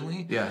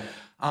originally. Yeah.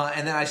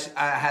 And then I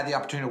had the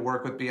opportunity to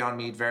work with Beyond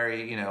Meat,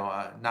 very,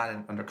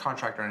 not under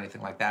contract or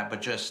anything like that,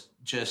 but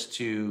just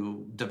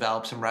to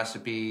develop some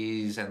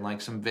recipes and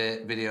like some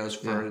videos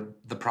for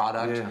the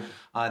product.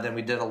 Yeah. Then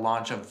we did a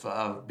launch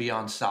of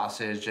Beyond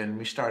Sausage, and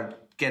we started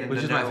getting Which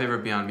to is know, my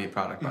favorite Beyond Meat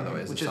product, by the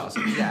way, is the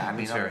sausage. Yeah, I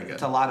mean, it's very good.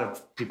 It's a lot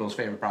of people's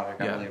favorite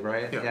product, I believe,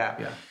 right?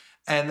 Yeah.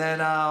 And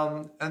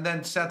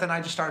then Seth and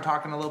I just started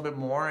talking a little bit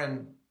more,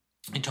 and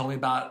he told me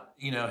about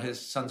his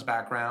son's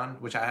background,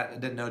 which I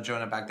didn't know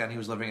Jonah back then. He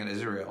was living in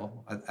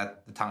Israel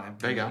at the time.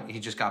 There you go. He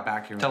just got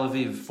back here Tel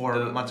Aviv,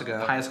 4 months ago.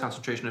 Highest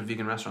concentration of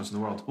vegan restaurants in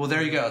the world. Well,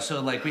 there you go.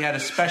 So like we had a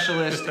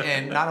specialist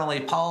in not only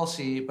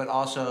policy, but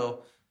also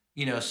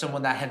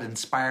someone that had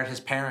inspired his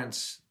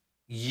parents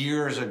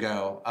years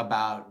ago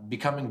about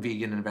becoming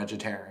vegan and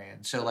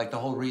vegetarian. So like the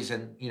whole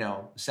reason,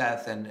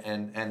 Seth and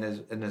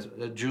his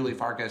Julie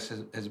Farkas,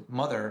 his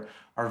mother,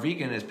 are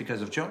vegan is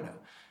because of Jonah.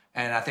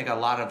 And I think a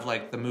lot of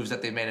like the moves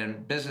that they made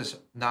in business,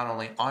 not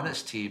only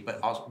Honesty, but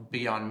also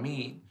Beyond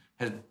Meat,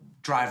 has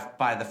drive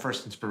by the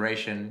first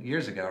inspiration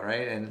years ago,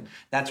 right? And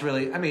that's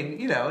really, I mean,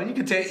 you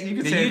could say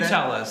you that.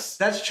 Tell us.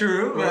 That's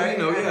true, right?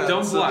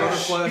 Don't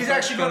blush. He's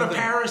actually going to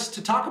Paris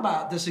to talk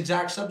about this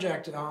exact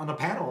subject on a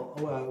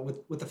panel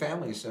with the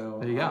family. So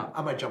there you go.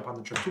 I might jump on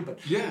the trip too,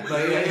 but yeah.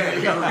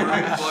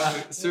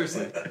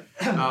 Seriously.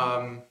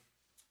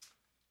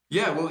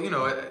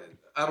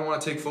 I don't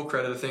want to take full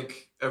credit. I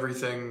think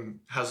everything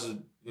has a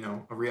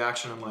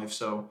reaction in life.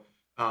 So,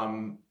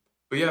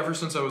 but yeah, ever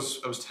since I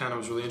was 10, I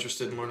was really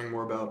interested in learning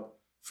more about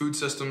food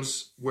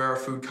systems, where our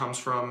food comes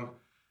from,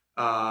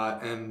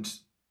 and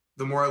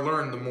the more I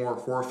learned, the more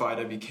horrified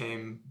I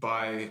became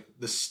by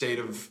the state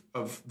of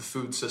the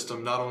food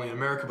system, not only in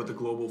America but the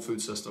global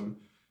food system.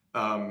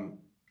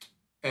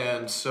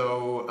 And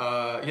so,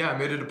 I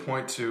made it a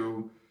point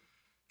to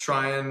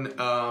try and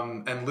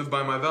live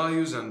by my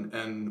values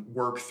and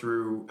work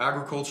through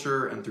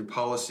agriculture and through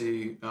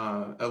policy,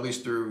 at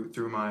least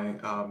through my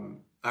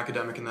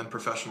academic and then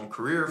professional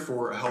career,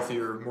 for a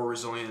healthier, more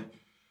resilient,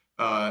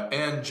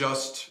 and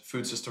just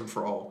food system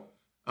for all.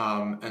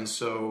 And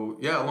so,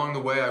 along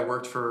the way, I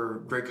worked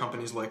for great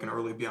companies like an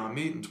early Beyond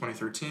Meat in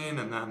 2013,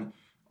 and then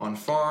on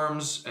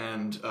farms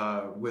and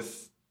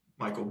with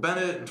Michael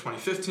Bennett in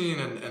 2015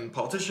 and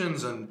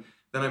politicians. And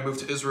then I moved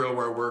to Israel,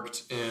 where I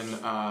worked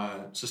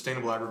in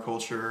sustainable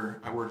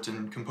agriculture. I worked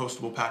in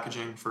compostable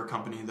packaging for a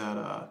company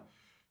that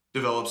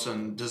develops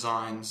and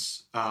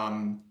designs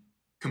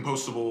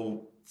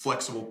compostable,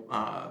 flexible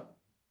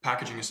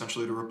packaging,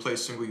 essentially to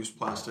replace single-use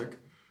plastic.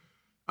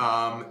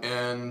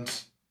 And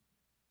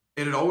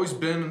it had always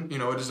been,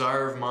 a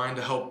desire of mine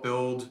to help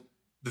build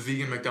the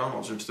vegan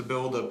McDonald's, or to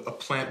build a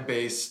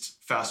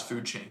plant-based fast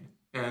food chain.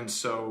 And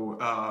so,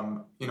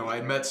 I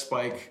had met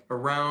Spike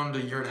around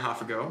a year and a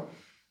half ago.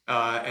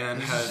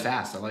 And this had is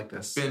fast. I like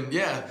this.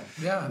 Yeah.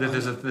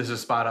 There's a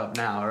spot up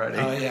now already.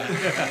 Oh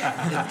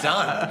yeah, it's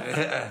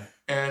done.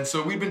 And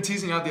so we'd been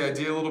teasing out the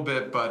idea a little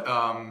bit, but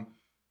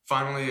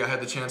finally I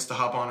had the chance to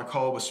hop on a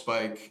call with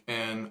Spike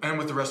and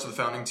with the rest of the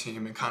founding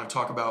team and kind of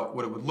talk about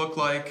what it would look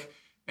like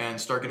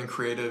and start getting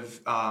creative.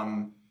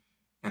 And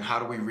how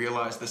do we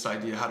realize this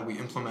idea? How do we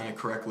implement it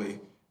correctly?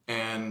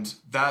 And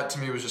that to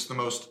me was just the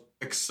most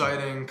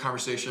exciting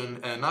conversation.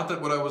 And not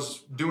that what I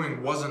was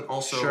doing wasn't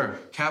also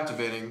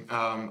captivating.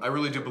 I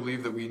really do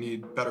believe that we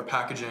need better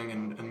packaging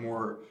and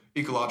more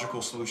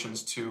ecological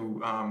solutions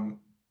to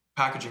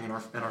packaging in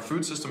our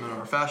food system and in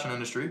our fashion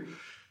industry.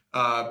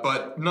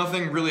 But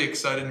nothing really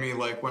excited me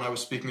like when I was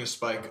speaking to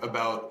Spike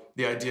about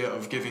the idea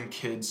of giving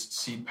kids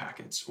seed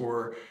packets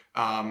or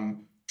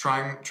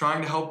trying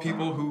to help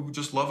people who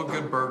just love a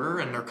good burger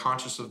and they're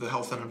conscious of the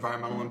health and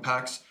environmental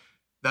impacts,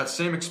 that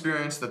same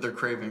experience that they're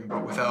craving,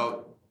 but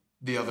without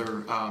the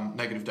other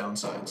negative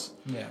downsides.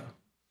 Yeah.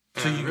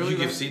 So you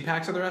give seed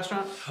packs at the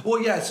restaurant?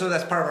 Well, yeah. So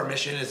that's part of our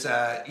mission. Is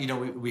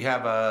we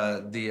have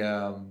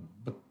the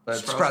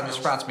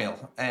Sprouts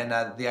meal, and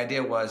the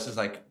idea is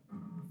like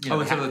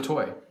instead of the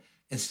toy.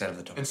 Instead of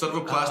the toy. Instead of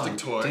a plastic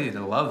toy. Dude, I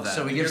love that.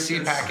 So we give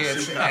seed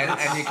packets,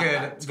 and you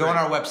could go on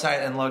our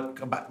website and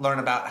learn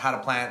about how to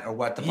plant or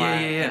what to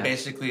plant. Yeah. And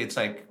basically, it's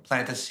like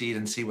plant a seed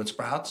and see what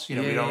sprouts. We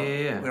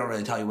don't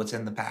really tell you what's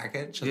in the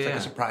package. It's like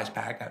a surprise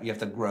pack. You have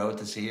to grow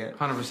to see it.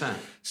 100%.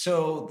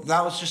 So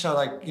that was just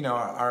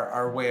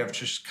our way of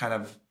just kind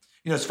of.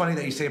 It's funny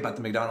that you say about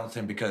the McDonald's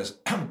thing because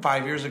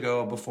 5 years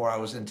ago, before I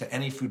was into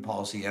any food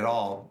policy at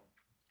all,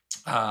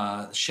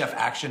 Chef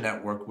Action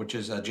Network, which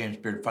is a James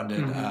Beard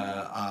funded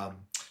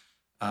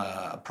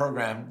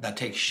program that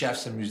takes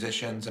chefs and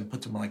musicians and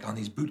puts them on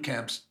these boot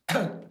camps.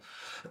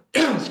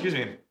 Excuse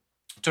me.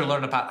 To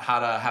learn about how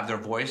to have their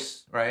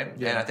voice, right?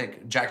 Yeah. And I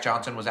think Jack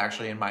Johnson was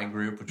actually in my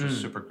group, which was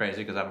super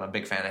crazy because I'm a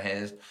big fan of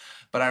his.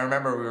 But I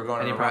remember we were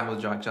going. Any problem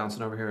with Jack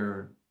Johnson over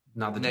here?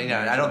 Not the no,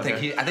 I don't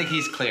think I think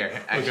he's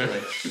clear. Actually,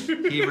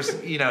 he was.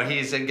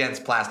 He's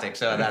against plastic,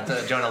 so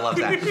that's Jonah loves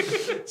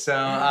that. So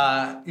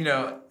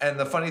and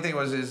the funny thing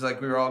is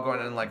we were all going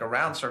in a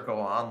round circle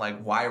on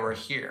why we're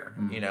here,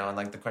 and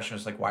the question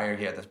was why you're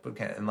here at this boot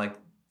camp, and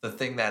the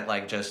thing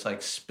that just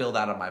spilled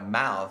out of my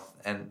mouth,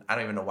 and I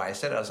don't even know why I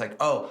said it. I was like,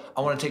 oh, I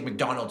want to take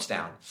McDonald's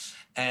down,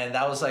 and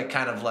that was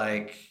kind of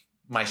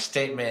my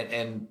statement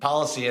in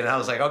policy, and I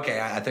was like,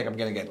 okay, I think I'm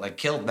gonna get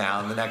killed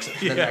now in the next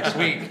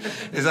week.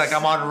 It's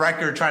I'm on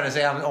record trying to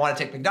say I want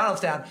to take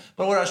McDonald's down.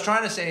 But what I was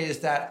trying to say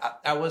is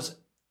that I was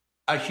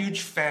a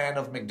huge fan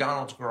of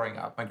McDonald's growing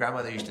up. My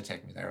grandmother used to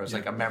take me there. It was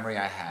a memory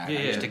I had. I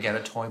used to get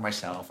a toy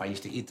myself. I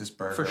used to eat this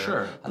burger. For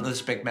sure. And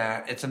this Big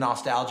Mac. It's a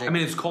nostalgic. I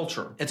mean, it's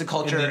culture. It's a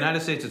culture. In the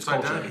United States, it's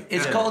culture.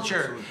 It's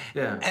culture.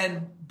 Absolutely. Yeah.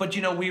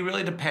 But we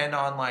really depend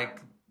on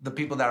the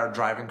people that are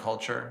driving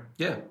culture.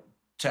 Yeah.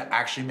 To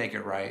actually make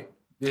it right.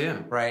 Yeah.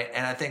 Right.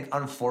 And I think,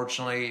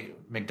 unfortunately,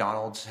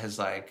 McDonald's has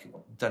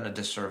done a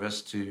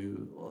disservice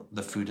to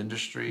the food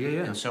industry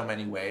in so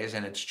many ways,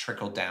 and it's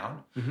trickled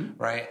down.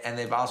 Mm-hmm. Right. And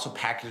they've also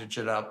packaged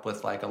it up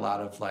with a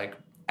lot of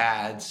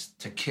ads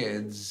to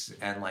kids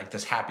and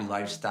this happy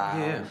lifestyle.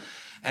 Yeah.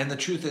 And the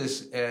truth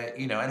is,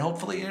 and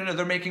hopefully,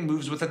 they're making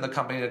moves within the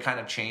company to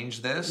kind of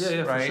change this.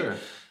 Yeah, right? For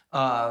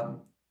sure.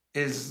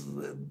 Is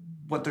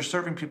what they're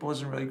serving people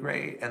isn't really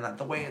great, and that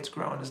the way it's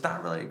grown is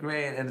not really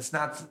great, and it's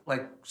not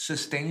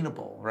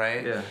sustainable,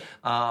 right?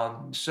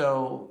 Yeah.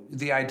 So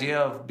the idea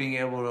of being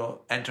able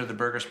to enter the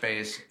burger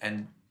space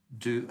and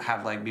be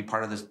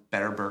part of this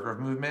better burger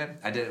movement.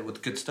 I did it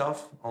with Good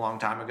Stuff a long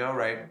time ago,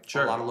 right?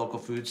 Sure. A lot of local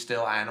foods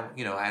still animal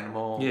meat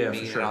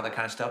and all that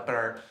kind of stuff, but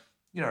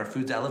our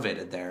food's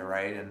elevated there,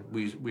 right? And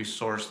we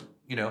source,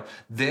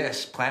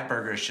 this plant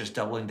burger is just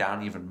doubling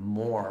down even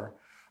more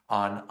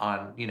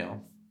on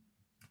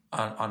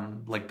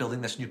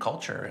building this new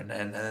culture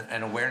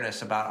and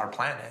awareness about our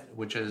planet,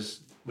 which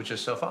is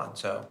so fun.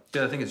 So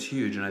yeah, I think it's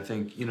huge, and I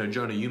think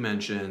Jonah, you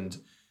mentioned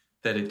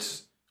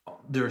that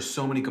there are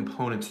so many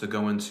components that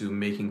go into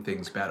making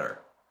things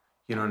better,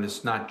 and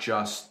it's not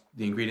just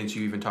the ingredients.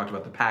 You even talked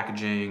about the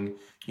packaging,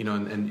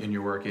 and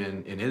your work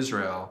in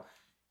Israel.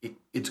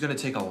 It's going to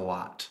take a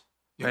lot,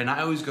 right? And I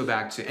always go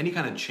back to any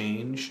kind of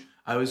change.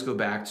 I always go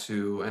back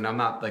to, and I'm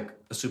not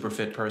a super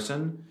fit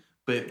person,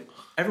 but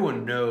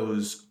everyone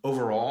knows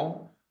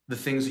overall the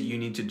things that you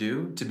need to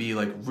do to be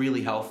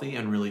really healthy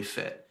and really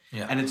fit.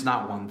 Yeah. And it's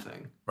not one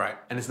thing. Right.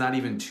 And it's not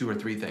even 2 or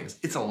 3 things.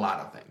 It's a lot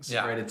of things.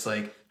 Yeah. Right. It's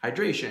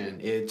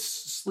hydration, it's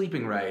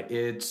sleeping right,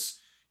 it's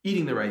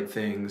eating the right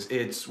things,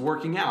 it's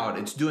working out,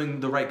 it's doing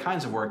the right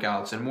kinds of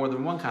workouts and more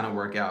than one kind of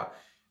workout.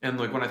 And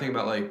when I think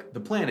about the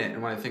planet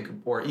and when I think,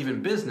 or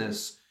even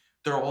business,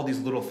 there are all these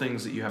little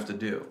things that you have to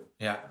do.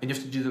 Yeah. And you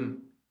have to do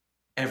them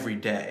every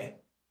day.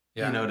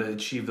 Yeah. To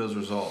achieve those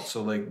results.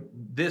 So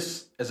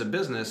this as a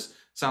business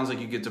sounds like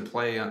you get to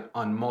play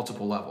on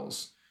multiple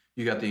levels.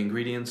 You got the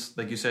ingredients,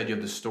 like you said, you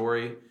have the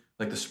story,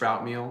 like the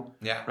Sprout meal.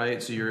 Yeah.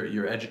 Right. So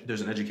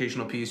there's an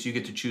educational piece. You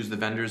get to choose the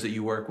vendors that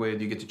you work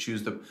with. You get to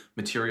choose the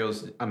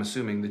materials. I'm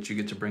assuming that you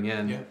get to bring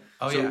in. Yeah.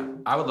 Oh, so yeah.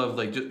 I would love,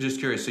 like, just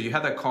curious. So you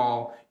had that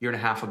call a year and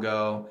a half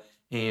ago,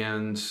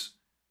 and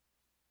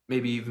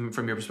maybe even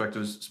from your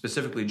perspective,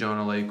 specifically,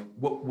 Jonah, like,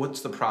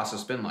 what's the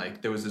process been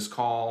like? There was this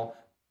call.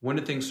 When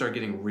did things start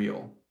getting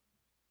real?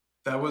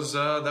 That was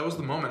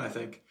the moment, I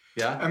think.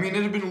 Yeah. I mean,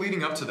 it had been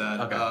leading up to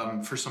that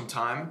Okay. for some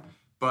time,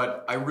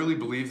 but I really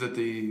believe that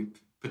the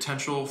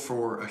potential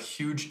for a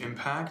huge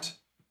impact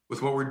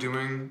with what we're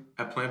doing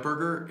at Plant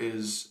Burger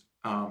is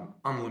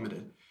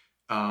unlimited.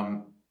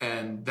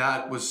 And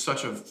that was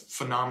such a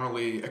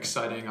phenomenally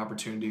exciting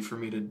opportunity for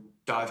me to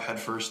dive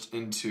headfirst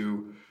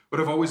into what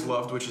I've always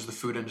loved, which is the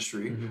food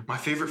industry, my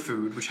favorite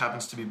food, which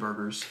happens to be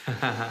burgers,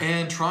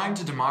 and trying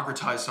to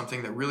democratize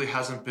something that really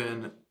hasn't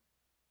been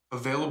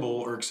available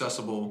or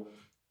accessible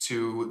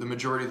to the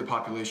majority of the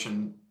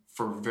population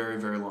for a very,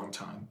 very long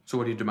time. So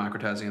what are you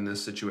democratizing in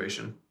this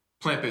situation?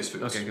 Plant-based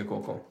foods. Okay, good,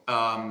 cool.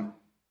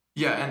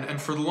 Yeah, and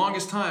for the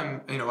longest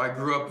time, I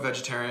grew up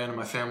vegetarian, and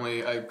my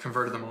family, I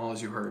converted them all, as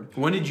you heard.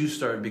 When did you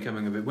start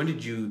when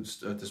did you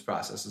start this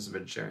process as a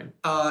vegetarian?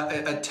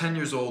 At 10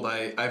 years old,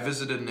 I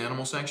visited an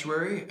animal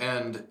sanctuary,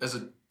 and as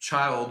a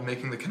child,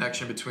 making the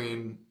connection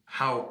between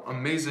how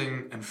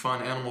amazing and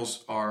fun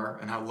animals are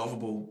and how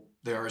lovable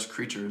they are as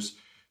creatures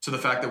to the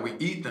fact that we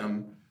eat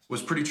them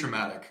was pretty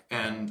traumatic.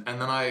 And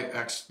then I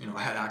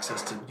had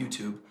access to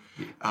YouTube,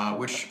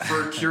 which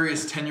for a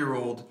curious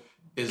 10-year-old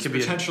is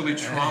potentially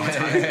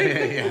traumatizing.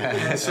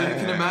 And so you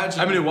can imagine.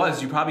 I mean, it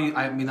was.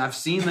 I've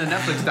seen the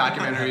Netflix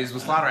documentaries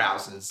with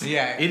slaughterhouses.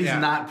 Yeah, It is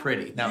not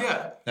pretty. No.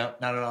 Yeah. No,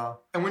 not at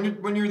all. And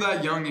when you're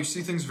that young, you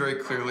see things very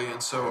clearly.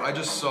 And so I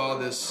just saw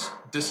this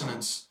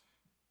dissonance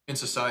in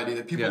society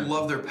that people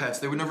love their pets.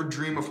 They would never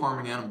dream of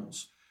harming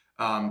animals.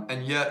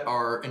 And yet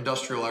our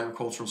industrial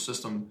agricultural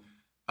system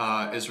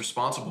is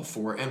responsible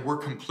for, and we're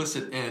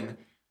complicit in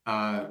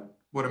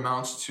what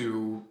amounts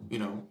to,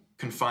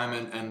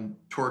 confinement and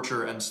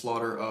torture and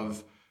slaughter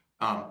of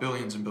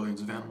billions and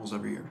billions of animals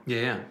every year.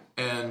 Yeah.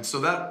 And so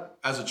that,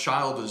 as a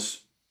child,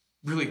 is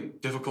really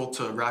difficult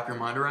to wrap your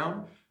mind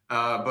around.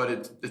 But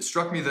it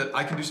struck me that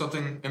I can do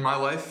something in my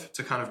life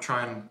to kind of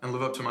try and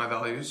live up to my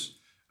values,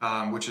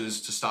 which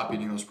is to stop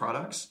eating those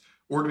products,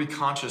 or to be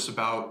conscious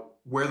about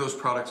where those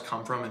products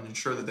come from and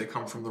ensure that they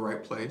come from the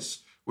right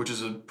place, which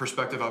is a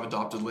perspective I've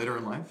adopted later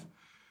in life.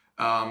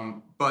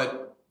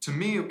 But to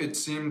me, it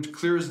seemed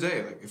clear as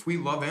day. Like, if we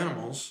love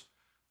animals,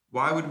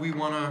 why would we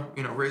want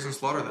to, raise and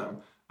slaughter them?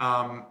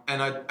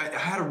 And I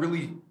had a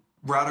really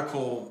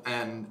radical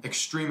and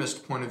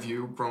extremist point of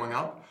view growing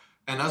up.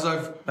 And as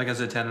I've... Like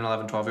as a 10 and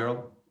 11,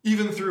 12-year-old?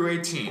 Even through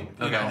 18,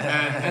 you know,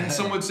 and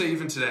some would say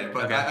even today.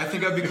 But I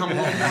think I've become a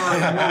little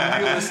more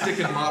realistic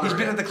and moderate. He's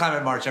been at the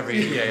climate march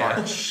every year.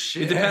 March.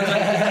 It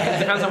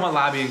depends on what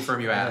lobbying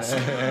firm you ask.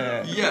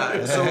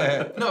 Yeah. So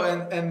no,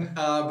 and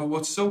but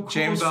what's so cool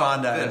James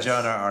about Fonda this, and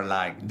Jonah are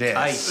like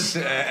this.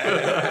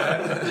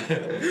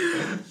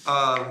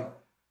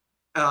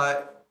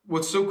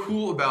 What's so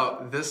cool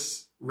about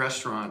this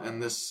restaurant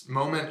and this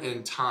moment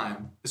in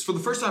time is, for the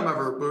first time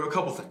ever, a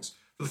couple things.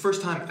 For the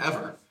first time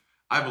ever,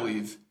 I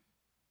believe,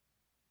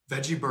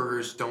 veggie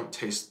burgers don't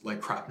taste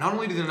like crap. Not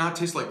only do they not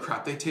taste like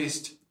crap, they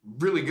taste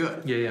really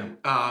good. Yeah.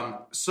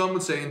 Some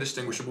would say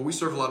indistinguishable. We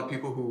serve a lot of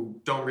people who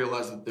don't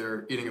realize that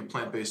they're eating a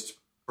plant-based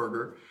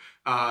burger,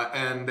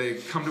 and they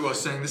come to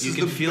us saying, "This is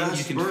the best burger."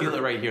 You can feel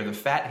it right here. The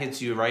fat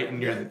hits you right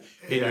in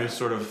your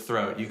sort of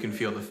throat. You can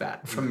feel the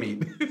fat from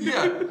meat.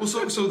 Yeah. Well,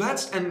 so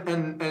that's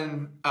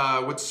and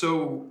what's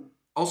so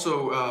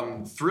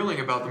also thrilling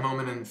about the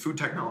moment in food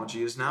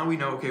technology is now we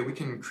know, okay, we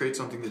can create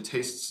something that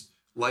tastes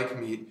like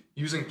meat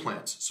using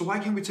plants. So why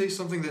can't we create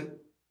something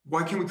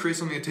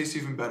that tastes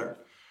even better?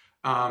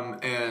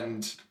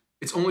 And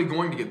it's only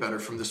going to get better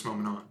from this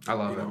moment on. I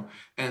love it.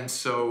 And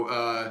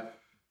so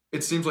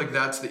it seems like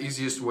that's the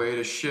easiest way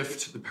to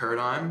shift the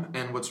paradigm.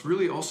 And what's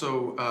really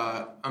also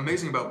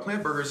amazing about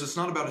plant burgers, it's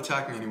not about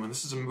attacking anyone.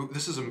 This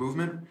is a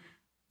movement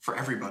for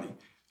everybody.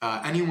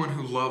 Anyone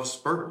who loves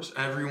burgers,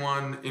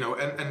 everyone,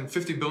 and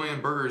 50 billion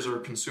burgers are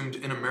consumed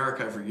in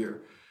America every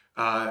year.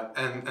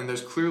 And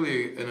there's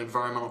clearly an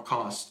environmental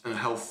cost and a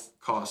health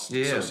cost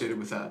associated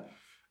with that.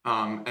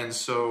 And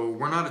so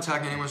we're not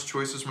attacking anyone's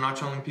choices. We're not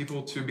telling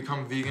people to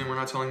become vegan. We're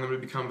not telling them to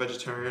become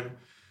vegetarian.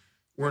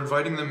 We're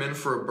inviting them in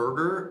for a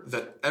burger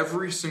that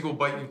every single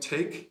bite you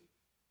take,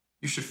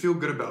 you should feel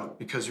good about,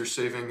 because you're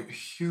saving a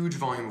huge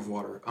volume of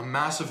water, a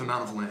massive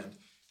amount of land,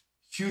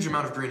 huge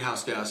amount of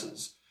greenhouse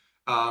gases.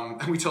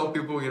 And we tell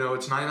people,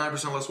 it's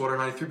 99% less water,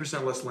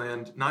 93% less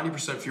land,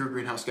 90% fewer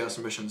greenhouse gas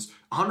emissions,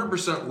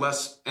 100%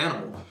 less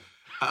animal.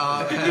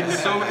 And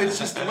so it's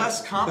just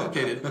less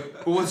complicated.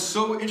 But what's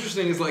so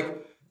interesting is,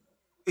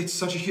 it's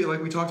such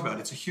like we talked about,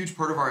 it's a huge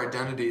part of our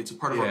identity. It's a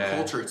part of our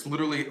culture. It's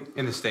literally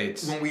in the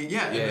States. When we,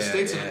 in the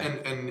States and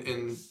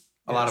in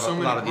a lot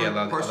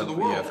of parts of the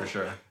world. Yeah, for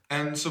sure.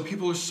 And so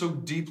people are so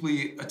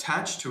deeply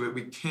attached to it,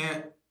 we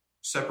can't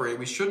separate.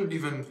 We shouldn't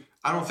even,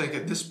 I don't think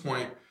at this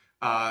point,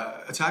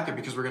 attack it,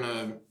 because we're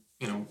going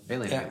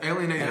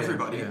alienate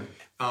everybody.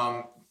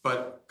 Yeah.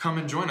 But come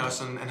and join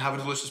us and have a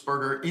delicious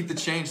burger, eat the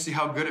change, see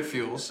how good it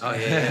feels. Oh,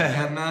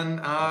 yeah. And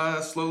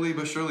then slowly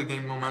but surely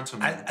gain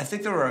momentum. I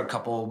think there were a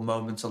couple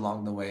moments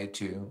along the way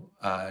too,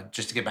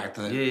 just to get back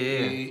to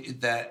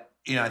that,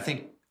 I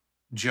think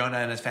Jonah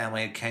and his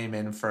family came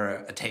in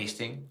for a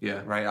tasting.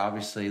 Yeah. Right.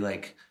 Obviously,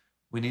 like,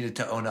 we needed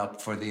to own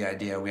up for the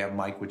idea. We have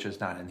Mike, which is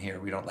not in here.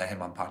 We don't let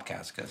him on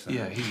podcasts because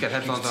he's got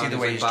headphones on. See the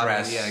way he's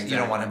dressed. Yeah, exactly. You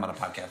don't want him on a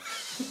podcast.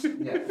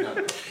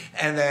 No.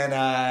 And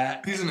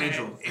then he's an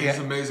angel. He's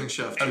an amazing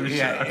chef.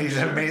 He's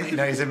amazing.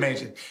 He's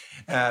amazing.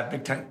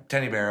 Big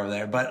teddy bear over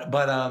there.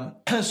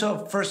 But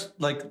so first,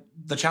 like,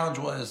 the challenge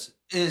was: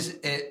 is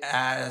it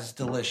as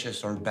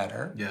delicious or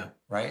better? Yeah.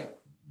 Right.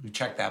 We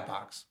checked that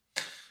box.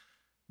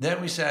 Then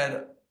we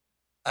said,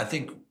 I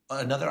think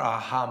another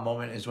aha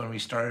moment is when we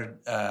started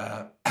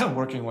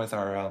working with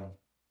our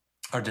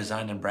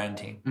design and brand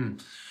team,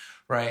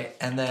 right?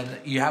 And then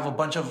you have a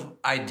bunch of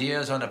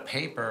ideas on a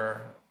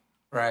paper,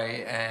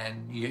 right?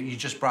 And you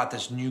just brought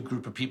this new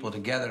group of people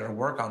together to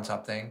work on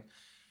something.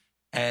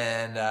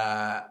 And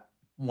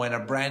when a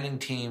branding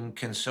team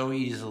can so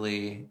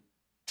easily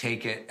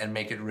take it and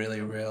make it really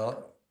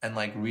real and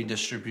like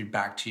redistribute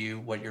back to you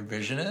what your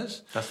vision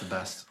is, that's the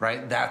best,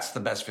 right? That's the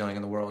best feeling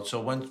in the world.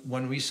 So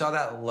when we saw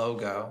that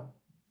logo,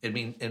 it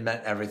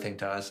meant everything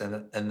to us,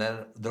 and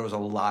then there was a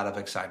lot of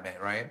excitement,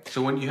 right?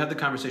 So when you had the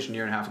conversation a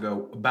year and a half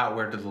ago about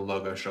where did the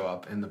logo show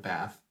up in the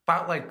path?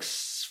 About like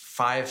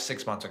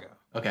 5-6 months ago.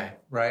 Okay.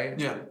 Right?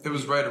 Yeah, it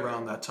was right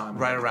around that time.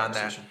 Right around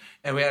that.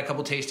 And we had a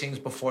couple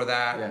tastings before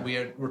that. Yeah.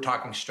 We were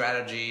talking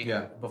strategy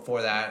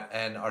before that,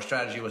 and our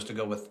strategy was to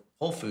go with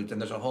Whole Foods, and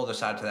there's a whole other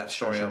side to that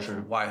story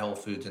of why Whole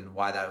Foods and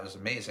why that was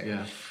amazing.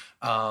 Yeah.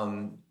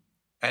 And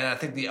I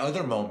think the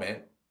other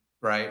moment,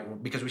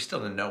 right, because we still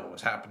didn't know what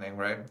was happening,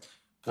 right?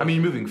 I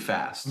mean, moving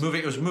fast.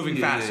 It was moving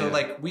fast. So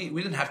like we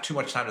didn't have too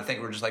much time to think.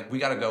 We were just like, we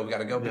gotta go.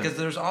 Because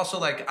there's also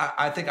like,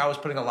 I think I was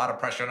putting a lot of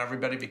pressure on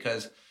everybody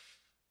because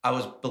I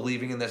was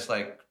believing in this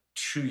like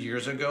 2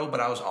 years ago, but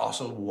I was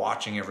also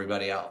watching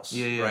everybody else.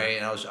 Right.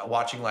 And I was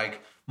watching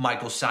like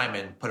Michael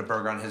Simon put a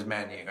burger on his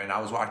menu. And I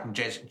was watching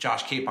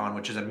Josh Capon,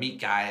 which is a meat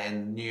guy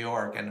in New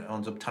York and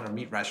owns a ton of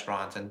meat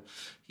restaurants. And,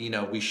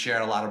 we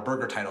shared a lot of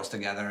burger titles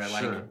together and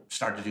like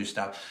start to do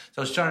stuff.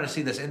 So I was starting to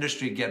see this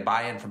industry get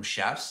buy-in from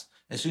chefs.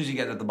 As soon as you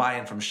get the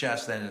buy-in from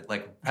chefs, then it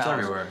like it's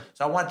everywhere.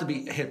 So I wanted to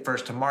be hit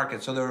first to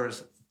market. So there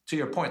was, to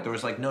your point, there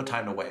was like no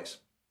time to waste.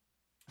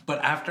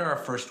 But after our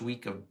first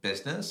week of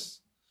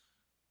business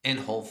in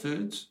Whole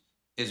Foods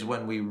is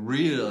when we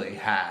really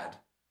had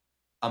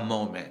a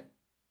moment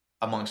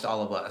amongst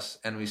all of us,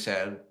 and we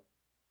said,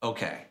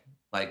 "Okay,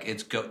 like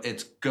it's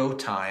go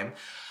time."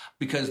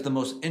 Because the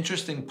most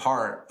interesting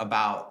part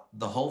about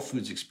the Whole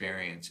Foods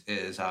experience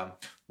is,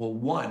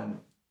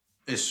 one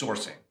is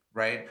sourcing,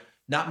 right?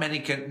 Not many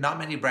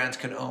brands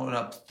can own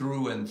up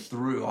through and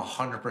through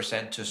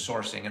 100% to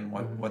sourcing and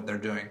what they're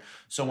doing.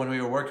 So when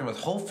we were working with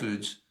Whole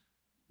Foods,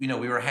 we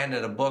were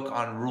handed a book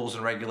on rules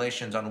and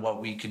regulations on what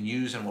we can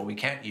use and what we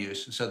can't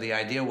use. So the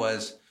idea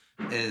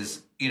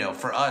is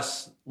for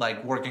us,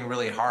 like working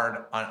really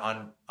hard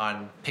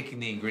on picking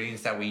the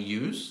ingredients that we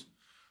use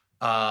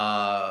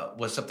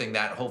was something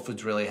that Whole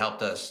Foods really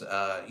helped us,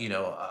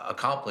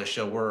 accomplish.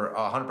 So we're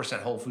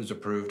 100% Whole Foods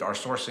approved. Our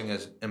sourcing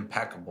is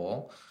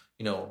impeccable.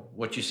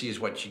 What you see is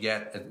what you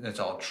get, and it's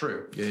all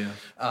true. Yeah.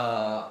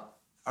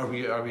 Are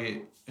we?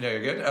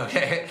 You're good.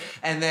 Okay.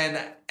 And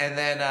then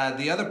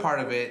the other part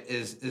of it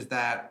is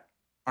that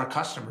our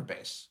customer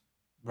base,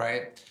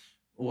 right?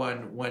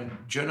 When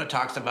Jonah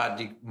talks about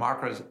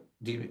democratizing.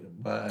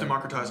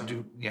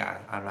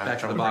 I'm not back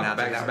to the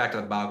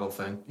boggle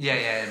thing.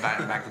 Back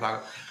to the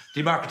boggle.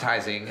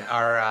 Democratizing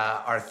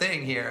our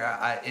thing here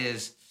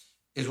is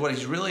what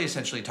he's really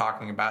essentially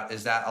talking about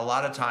is that a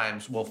lot of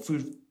times,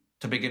 food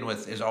to begin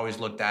with is always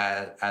looked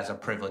at as a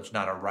privilege,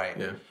 not a right.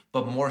 Yeah.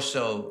 But more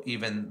so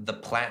even the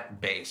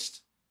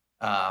plant-based,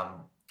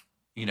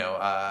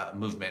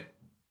 movement.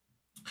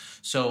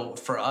 So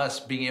for us,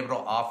 being able to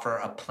offer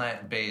a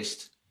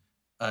plant-based,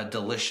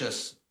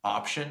 delicious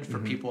option for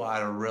people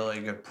at a really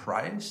good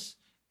price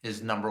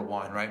is number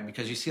one, right?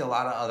 Because you see a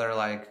lot of other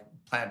like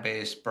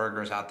plant-based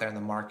burgers out there in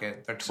the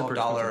market. They're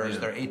 $12,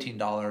 they're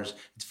 $18.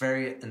 It's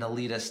very an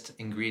elitist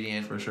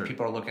ingredient. For sure.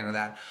 People are looking at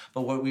that.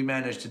 But what we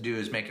managed to do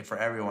is make it for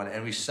everyone.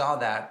 And we saw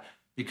that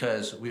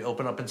because we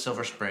opened up in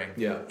Silver Spring.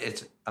 Yeah.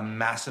 It's a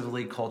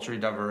massively culturally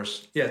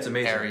diverse it's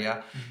amazing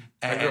area.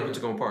 And, I grew up in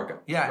Tacoma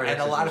Park. Yeah, right,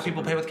 and a lot of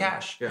people pay with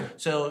cash. Yeah.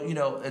 So,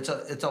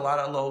 it's a lot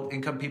of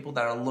low-income people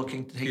that are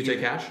looking to take... You take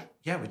cash?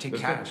 Yeah, we take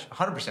cash.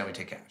 100% we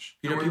take cash.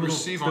 We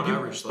receive on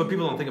average. But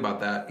people don't think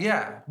about that.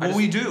 Yeah.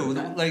 We do.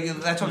 Like,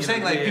 that's what I'm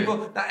saying. Like,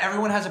 people... Not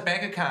everyone has a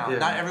bank account. Yeah.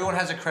 Not everyone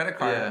has a credit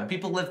card. Yeah.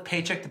 People live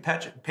paycheck to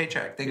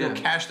paycheck. They go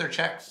cash their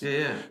checks. Yeah. Do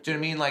you know what I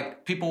mean?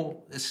 Like,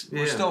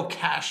 we're still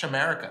cash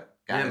America,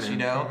 guys. man. You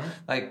know,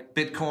 like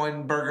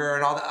Bitcoin burger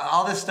and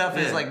all this stuff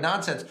is like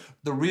nonsense.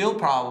 The real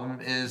problem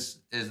is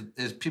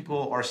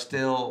people are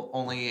still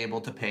only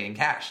able to pay in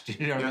cash. Do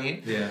you know what I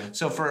mean? Yeah.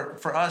 So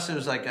for us, it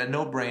was like a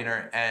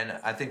no-brainer, and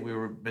I think we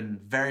were been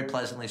very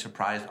pleasantly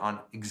surprised on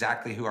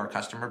exactly who our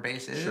customer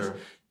base is. Sure.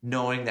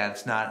 Knowing that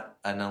it's not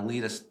an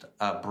elitist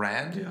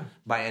brand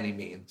by any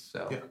means.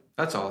 So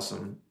That's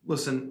awesome.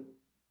 Listen,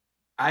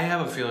 I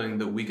have a feeling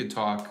that we could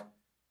talk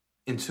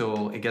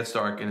until it gets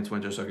dark, and it's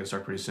winter, so it gets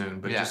dark pretty soon.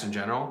 But just in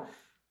general,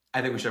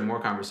 I think we should have more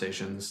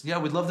conversations. Yeah,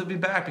 we'd love to be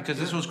back because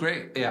this was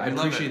great. Yeah, I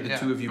appreciate the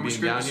two of you And we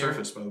being down scraped the here.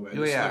 surface, by the way.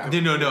 Oh, yeah.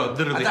 No,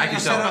 literally. I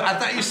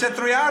thought you said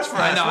 3 hours for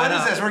us. know, What I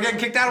is know. this? We're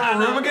getting kicked out of our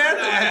room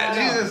again?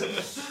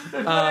 Jesus.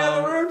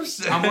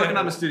 Rooms. I'm working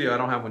on a studio. I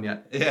don't have one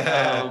yet.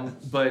 Yeah.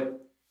 But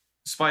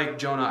Spike,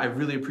 Jonah, I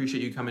really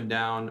appreciate you coming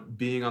down,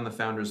 being on the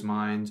Founder's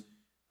Mind.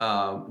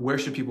 Where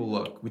should people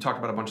look? We talked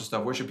about a bunch of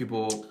stuff. Where should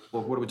people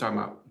look? What are we talking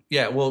about?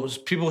 Yeah, well,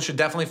 people should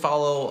definitely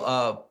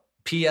follow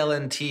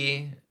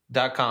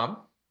PLNT.com,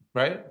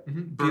 right?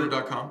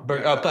 Burger.com.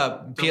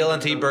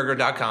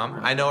 PLNTburger.com.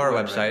 I know our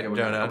website. Yeah,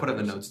 Jonah. I'll put it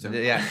in the notes too.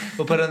 Yeah,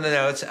 we'll put it in the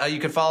notes. You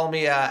can follow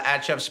me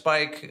at Chef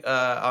Spike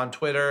on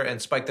Twitter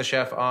and Spike the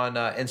Chef on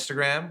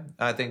Instagram.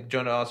 I think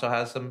Jonah also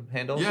has some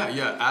handles.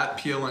 Yeah, at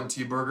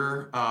PLNT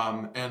Burger.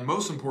 And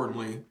most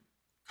importantly,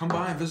 come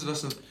by and visit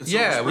us. At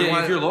Yeah, Silver Spring.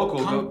 if you're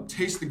local, come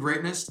taste the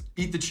greatness,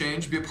 eat the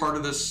change, be a part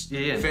of this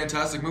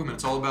fantastic movement.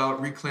 It's all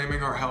about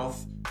reclaiming our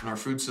health and our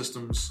food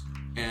systems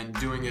and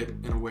doing it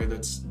in a way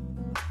that's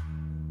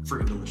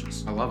freaking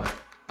delicious. I love it.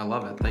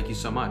 Thank you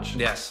so much.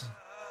 Yes.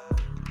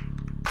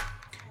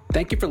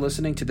 Thank you for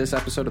listening to this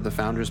episode of The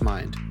Founder's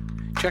Mind.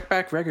 Check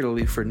back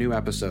regularly for new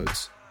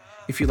episodes.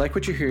 If you like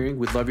what you're hearing,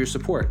 we'd love your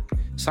support.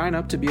 Sign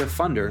up to be a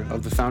funder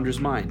of The Founder's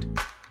Mind.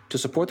 To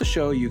support the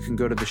show, you can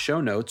go to the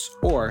show notes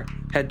or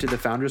head to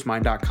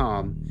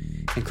thefoundersmind.com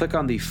and click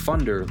on the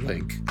Funder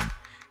link.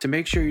 To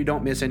make sure you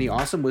don't miss any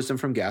awesome wisdom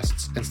from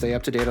guests and stay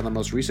up to date on the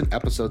most recent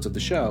episodes of the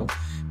show,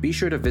 be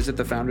sure to visit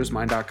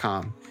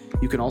thefoundersmind.com.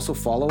 You can also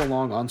follow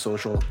along on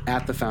social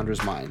at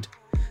thefoundersmind.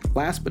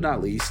 Last but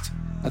not least,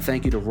 a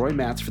thank you to Roy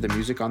Matz for the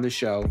music on this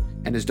show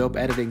and his dope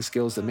editing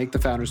skills that make The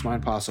Founder's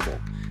Mind possible.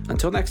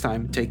 Until next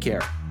time, take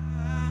care.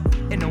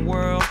 In the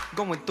world,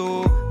 going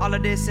through all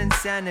of this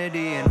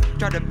insanity and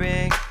try to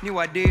bring new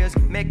ideas,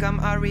 make them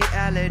a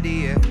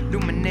reality.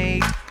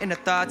 Illuminate in the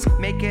thoughts,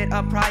 make it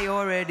a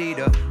priority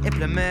to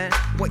implement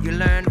what you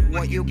learn.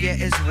 What you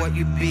get is what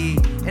you be.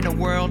 In a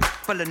world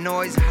full of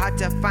noise, hard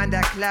to find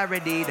that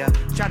clarity to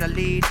try to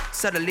lead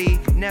subtly,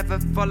 never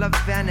full of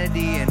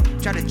vanity,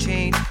 and try to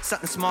change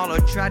something small or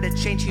try to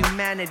change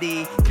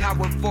humanity.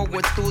 Power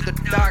forward through the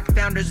dark.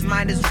 Founder's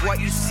Mind is what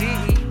you see.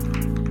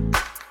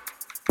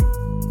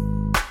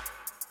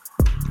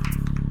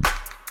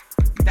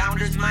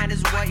 Founder's Mind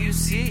is what you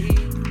see.